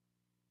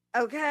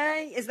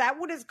 Okay. Is that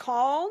what it's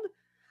called?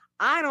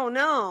 I don't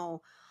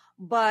know.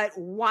 But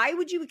why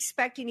would you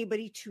expect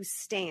anybody to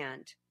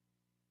stand?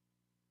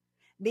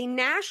 The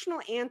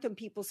national anthem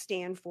people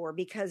stand for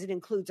because it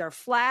includes our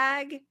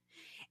flag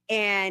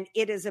and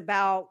it is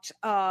about,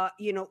 a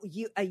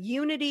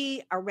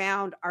unity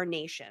around our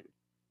nation.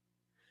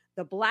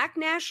 The Black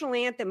national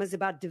anthem is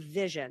about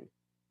division.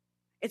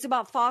 It's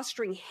about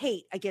fostering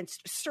hate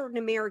against certain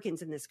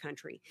Americans in this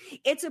country.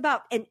 It's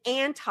about an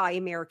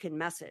anti-American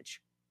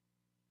message.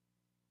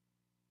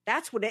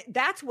 That's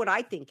what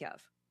I think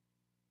of.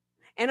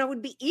 And I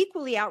would be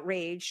equally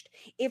outraged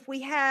if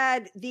we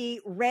had the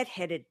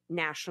redheaded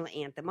national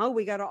anthem. Oh,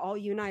 we got to all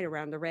unite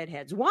around the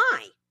redheads.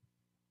 Why?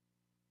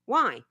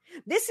 Why?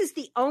 This is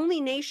the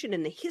only nation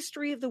in the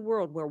history of the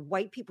world where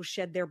white people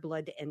shed their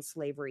blood to end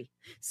slavery.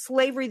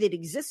 Slavery that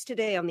exists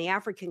today on the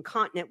African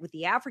continent with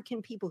the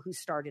African people who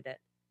started it.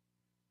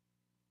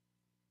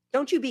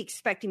 Don't you be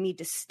expecting me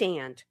to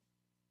stand.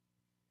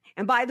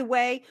 And by the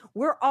way,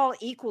 we're all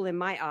equal in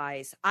my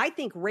eyes. I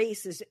think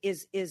race is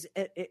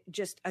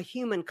just a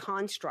human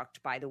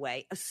construct, by the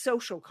way, a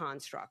social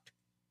construct.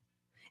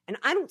 And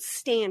I don't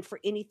stand for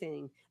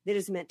anything that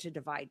is meant to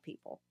divide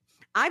people.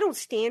 I don't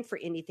stand for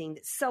anything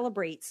that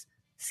celebrates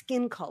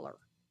skin color.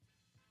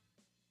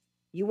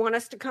 You want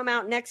us to come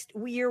out next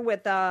year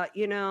with, we're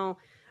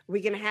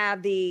going to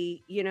have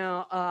the,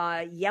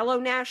 yellow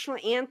national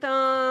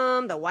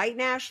anthem, the white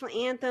national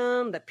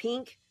anthem, the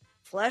pink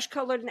flesh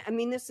colored. I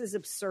mean, this is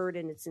absurd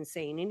and it's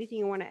insane. Anything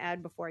you want to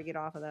add before I get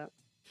off of that?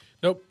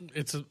 Nope.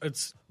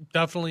 It's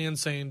definitely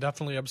insane,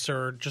 definitely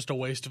absurd, just a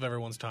waste of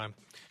everyone's time.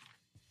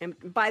 And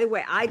by the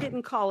way, I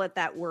didn't call it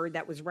that word.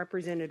 That was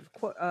Representative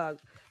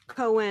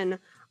Cohen.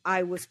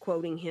 I was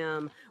quoting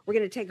him. We're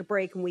going to take a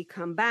break. When we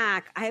come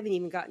back, I haven't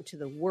even gotten to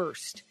the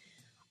worst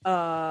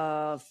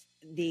of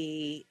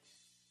the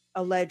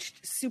alleged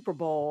Super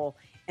Bowl,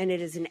 and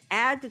it is an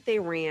ad that they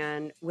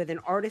ran with an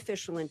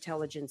artificial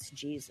intelligence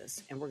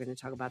Jesus. And we're going to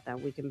talk about that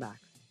when we come back.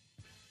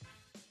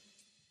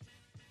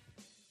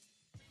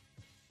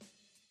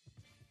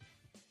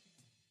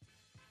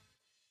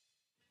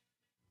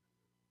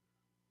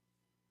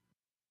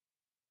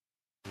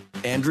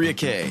 Andrea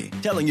Kaye,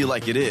 telling you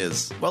like it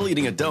is, while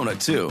eating a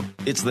donut, too.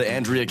 It's the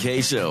Andrea Kaye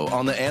Show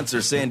on The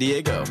Answer San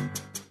Diego.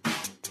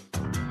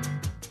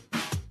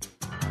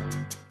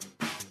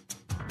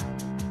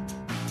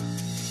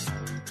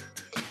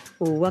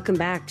 Well, welcome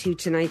back to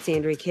tonight's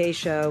Andrea Kaye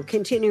Show.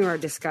 Continuing our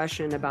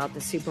discussion about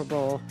the Super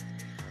Bowl.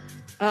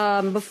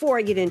 Before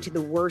I get into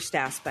the worst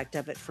aspect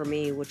of it for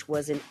me, which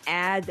was an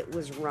ad that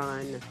was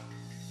run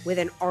with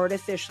an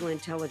artificial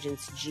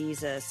intelligence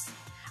Jesus,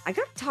 I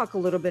got to talk a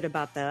little bit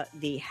about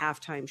the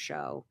halftime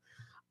show.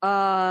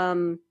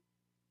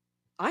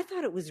 I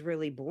thought it was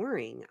really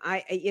boring.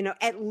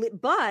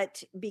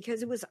 But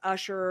because it was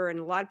Usher and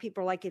a lot of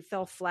people are like it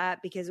fell flat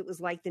because it was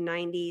like the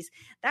 90s.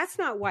 That's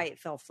not why it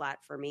fell flat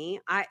for me.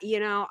 I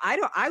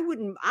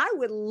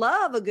would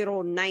love a good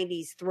old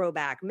 90s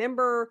throwback.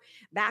 Remember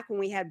back when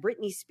we had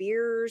Britney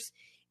Spears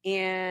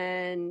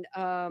and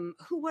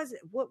who was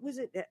it? What was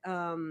it?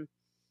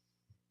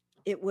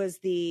 It was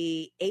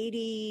the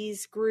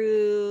 80s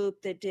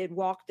group that did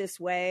Walk This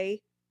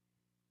Way.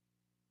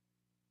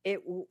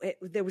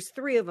 There was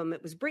three of them.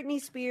 It was Britney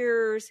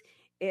Spears.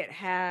 It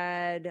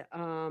had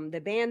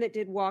the band that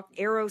did Walk,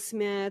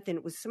 Aerosmith, and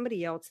it was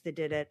somebody else that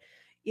did it.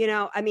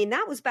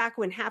 That was back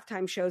when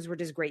halftime shows were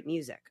just great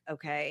music.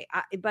 Okay.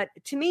 But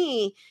to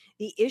me,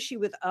 the issue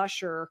with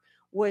Usher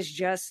was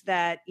just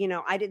that,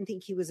 I didn't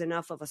think he was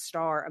enough of a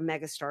star, a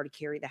megastar to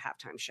carry the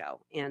halftime show.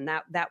 And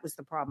that was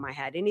the problem I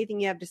had. Anything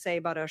you have to say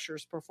about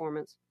Usher's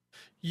performance?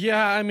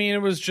 Yeah,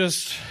 it was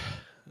just,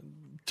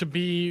 to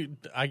be,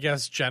 I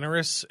guess,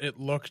 generous,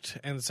 it looked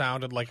and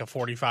sounded like a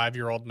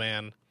 45-year-old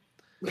man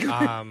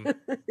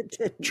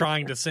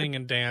trying to sing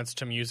and dance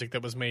to music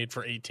that was made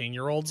for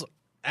 18-year-olds.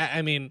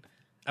 Am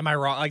I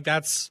wrong? Like,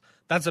 that's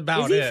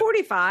about it. Is he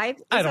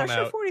 45? I don't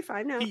know.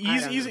 45? No,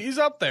 he's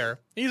up there.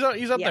 He's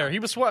up there. He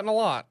was sweating a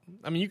lot.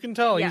 You can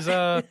tell he's been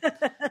around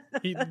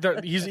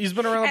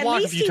the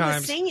block a few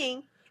times.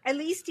 At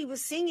least he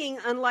was singing,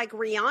 unlike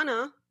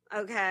Rihanna.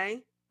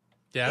 Okay.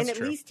 Yeah, that's true.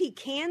 And at least he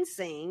can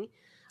sing.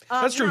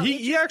 That's true.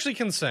 He actually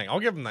can sing. I'll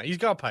give him that. He's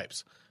got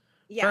pipes.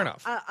 Yeah, fair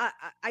enough.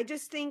 I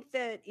just think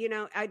that, he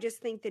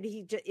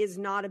is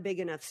not a big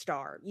enough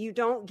star. You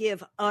don't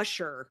give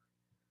Usher,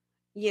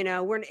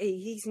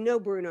 he's no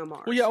Bruno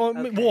Mars. Well, yeah.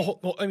 Okay?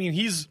 Well, I mean,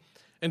 he's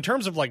in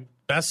terms of like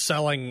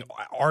best-selling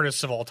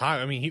artists of all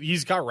time. I mean,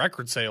 he's got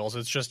record sales.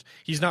 It's just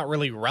he's not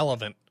really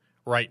relevant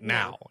right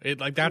now.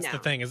 That's the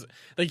thing, is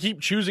they keep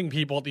choosing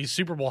people at these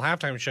Super Bowl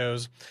halftime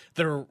shows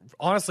that are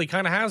honestly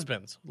kind of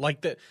has-beens.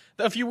 Like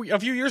a few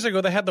years ago,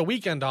 they had The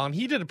Weeknd on.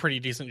 He did a pretty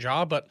decent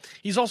job, but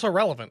he's also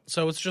relevant.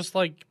 So it's just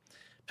like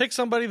pick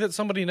somebody that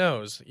somebody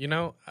knows.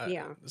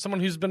 Someone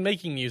who's been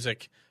making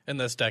music in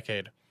this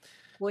decade.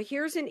 Well,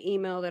 here's an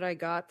email that I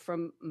got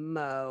from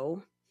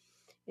Mo,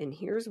 and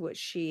here's what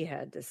she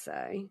had to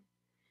say.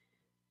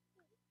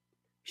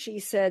 She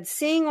said,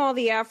 seeing all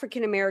the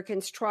African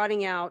Americans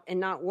trotting out and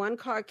not one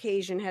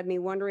Caucasian had me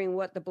wondering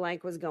what the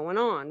blank was going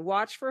on.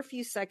 Watched for a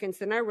few seconds,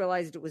 then I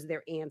realized it was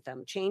their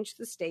anthem. Changed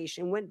the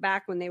station, went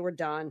back when they were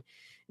done.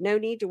 No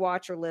need to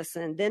watch or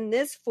listen. Then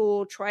this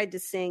fool tried to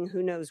sing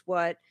who knows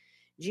what.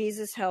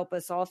 Jesus help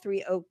us. All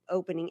three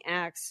opening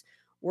acts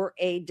were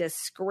a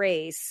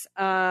disgrace.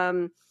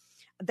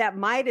 That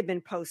might have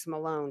been Post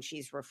Malone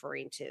she's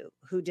referring to,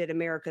 who did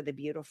America the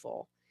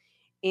Beautiful.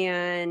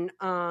 And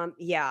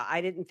I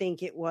didn't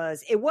think it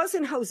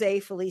wasn't Jose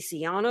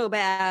Feliciano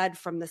bad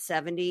from the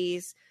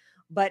 70s,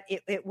 but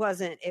it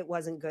wasn't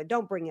good.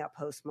 Don't bring up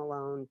Post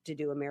Malone to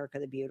do America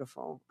the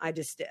Beautiful. I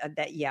just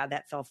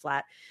that fell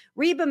flat.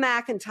 Reba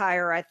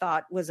McEntire I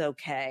thought was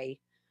okay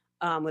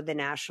with the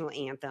national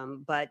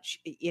anthem, but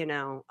she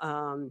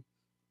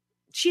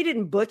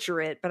didn't butcher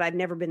it, but I've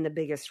never been the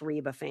biggest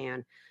Reba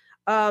fan.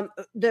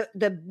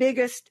 The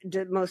biggest,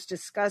 most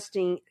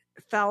disgusting,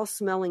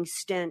 foul-smelling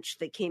stench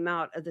that came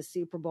out of the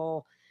Super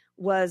Bowl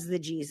was the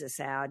Jesus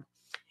ad.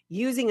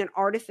 Using an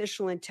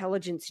artificial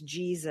intelligence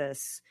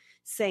Jesus,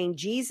 saying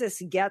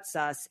Jesus gets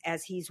us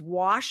as he's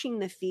washing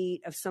the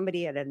feet of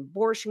somebody at an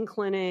abortion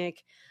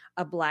clinic,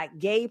 a black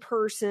gay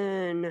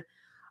person.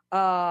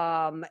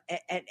 And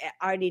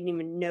I didn't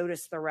even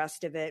notice the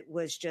rest of it.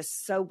 Was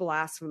just so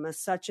blasphemous,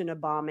 such an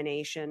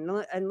abomination.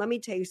 And let me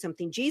tell you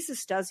something,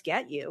 Jesus does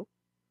get you.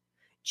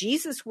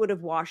 Jesus would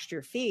have washed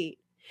your feet,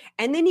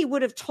 and then he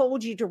would have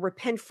told you to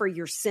repent for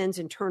your sins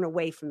and turn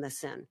away from the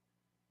sin.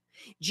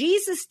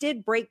 Jesus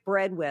did break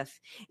bread with.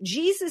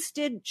 Jesus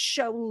did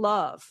show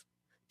love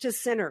to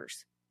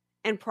sinners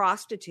and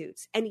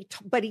prostitutes,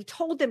 but he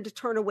told them to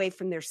turn away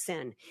from their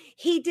sin.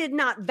 He did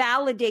not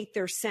validate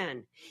their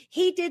sin.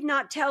 He did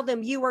not tell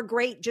them, you are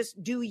great,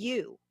 just do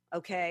you,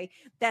 okay?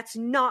 That's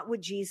not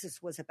what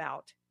Jesus was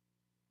about.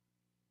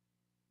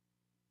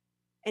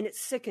 And it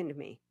sickened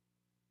me.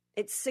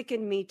 It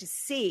sickened me to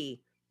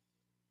see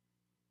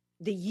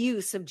the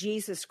use of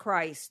Jesus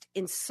Christ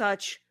in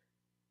such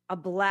a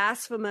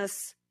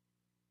blasphemous,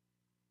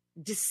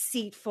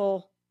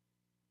 deceitful,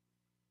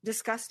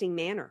 disgusting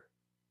manner.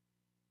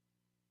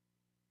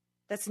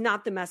 That's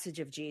not the message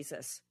of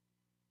Jesus.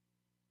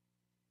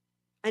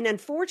 And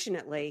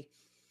unfortunately,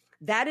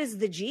 that is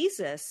the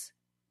Jesus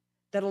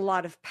that a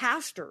lot of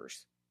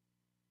pastors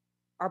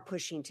are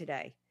pushing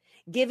today.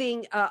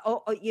 Giving,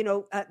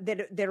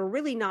 that are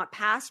really not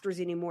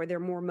pastors anymore. They're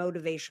more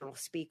motivational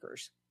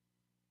speakers.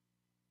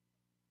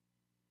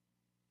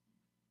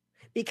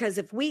 Because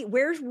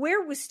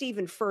where was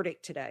Stephen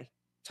Furtick today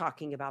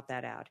talking about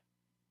that ad?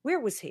 Where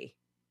was he?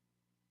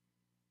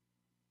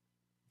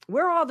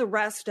 Where are all the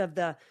rest of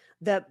the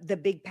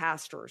big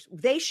pastors?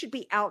 They should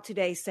be out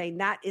today saying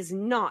that is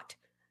not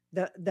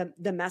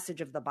the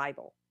message of the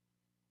Bible.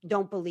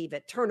 Don't believe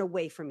it. Turn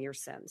away from your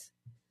sins.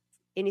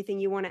 Anything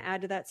you want to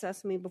add to that,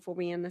 Sesame, before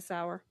we end this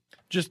hour?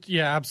 Just,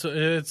 yeah,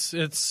 absolutely.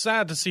 It's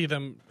sad to see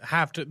them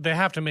have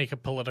to make it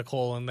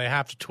political, and they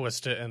have to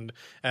twist it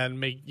and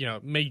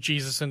make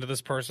Jesus into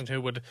this person who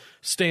would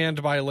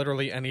stand by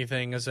literally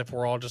anything, as if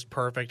we're all just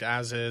perfect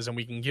as is, and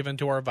we can give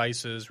into our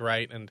vices,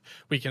 right? And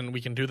we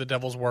can do the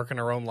devil's work in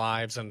our own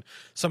lives and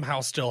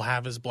somehow still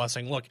have his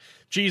blessing. Look,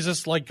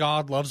 Jesus, like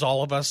God, loves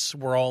all of us.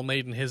 We're all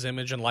made in his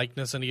image and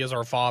likeness, and he is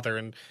our Father,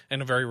 and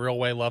in a very real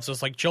way loves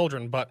us like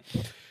children. But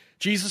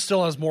Jesus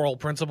still has moral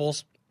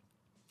principles.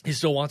 He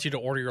still wants you to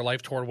order your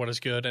life toward what is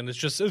good, and it's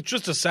just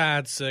a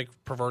sad, sick,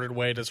 perverted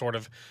way to sort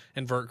of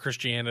invert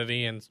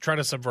Christianity and try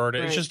to subvert it.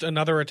 Right. It's just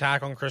another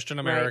attack on Christian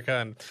America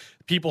and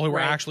people who are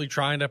actually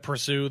trying to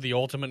pursue the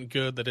ultimate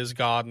good that is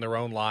God in their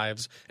own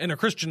lives in a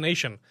Christian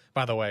nation,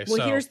 by the way.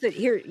 Well, here's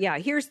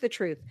the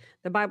truth.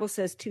 The Bible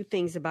says two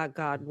things about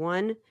God: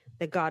 one,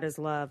 that God is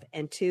love,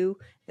 and two,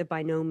 that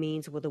by no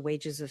means will the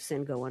wages of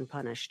sin go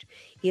unpunished.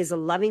 He is a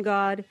loving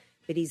God,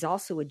 but he's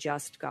also a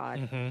just God.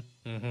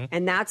 Mm-hmm, mm-hmm.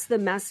 And that's the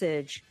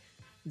message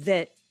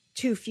that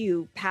too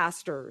few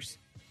pastors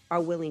are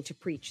willing to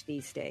preach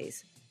these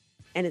days.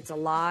 And it's a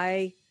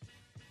lie.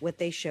 What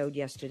they showed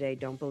yesterday,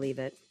 don't believe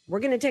it. We're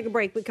going to take a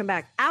break. We come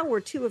back. Hour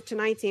 2 of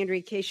tonight's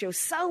Andrea Kaye Show.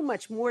 So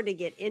much more to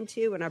get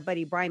into. And our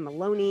buddy Brian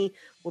Maloney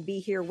will be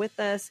here with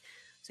us.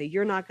 So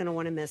you're not going to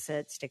want to miss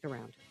it. Stick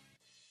around.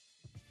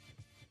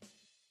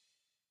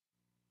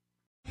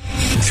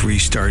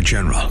 3-star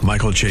general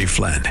Michael J.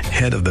 Flynn,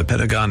 head of the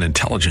Pentagon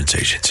Intelligence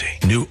Agency,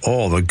 knew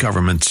all the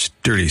government's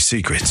dirty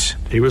secrets.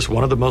 He was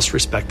one of the most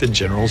respected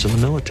generals in the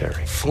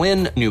military.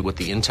 Flynn knew what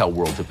the intel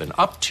world had been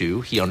up to.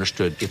 He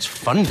understood its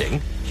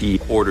funding. He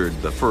ordered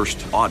the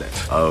first audit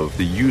of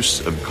the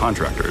use of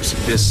contractors.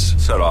 This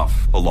set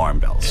off alarm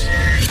bells.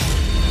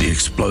 The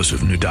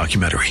explosive new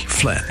documentary,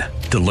 Flynn,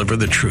 Deliver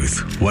the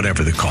Truth,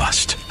 Whatever the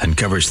Cost,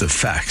 uncovers the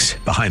facts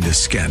behind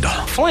this scandal.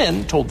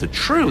 Flynn told the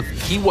truth.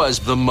 He was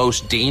the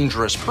most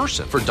dangerous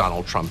person for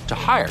Donald Trump to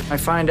hire. I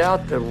find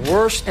out the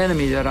worst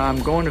enemy that I'm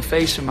going to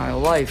face in my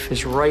life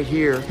is right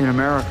here in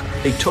America.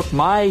 They took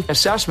my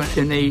assessment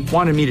and they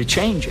wanted me to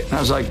change it. And I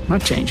was like, I'm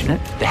not changing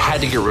it. They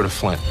had to get rid of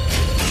Flynn.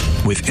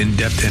 With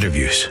in-depth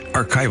interviews,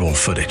 archival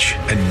footage,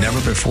 and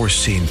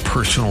never-before-seen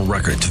personal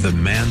records of the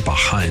man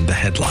behind the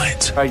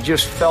headlines. I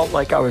just felt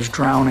like I was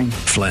drowning.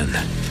 Flynn,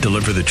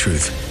 Deliver the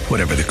Truth,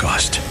 Whatever the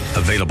Cost.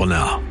 Available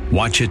now.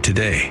 Watch it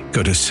today.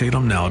 Go to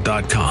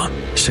salemnow.com.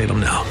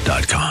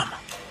 salemnow.com.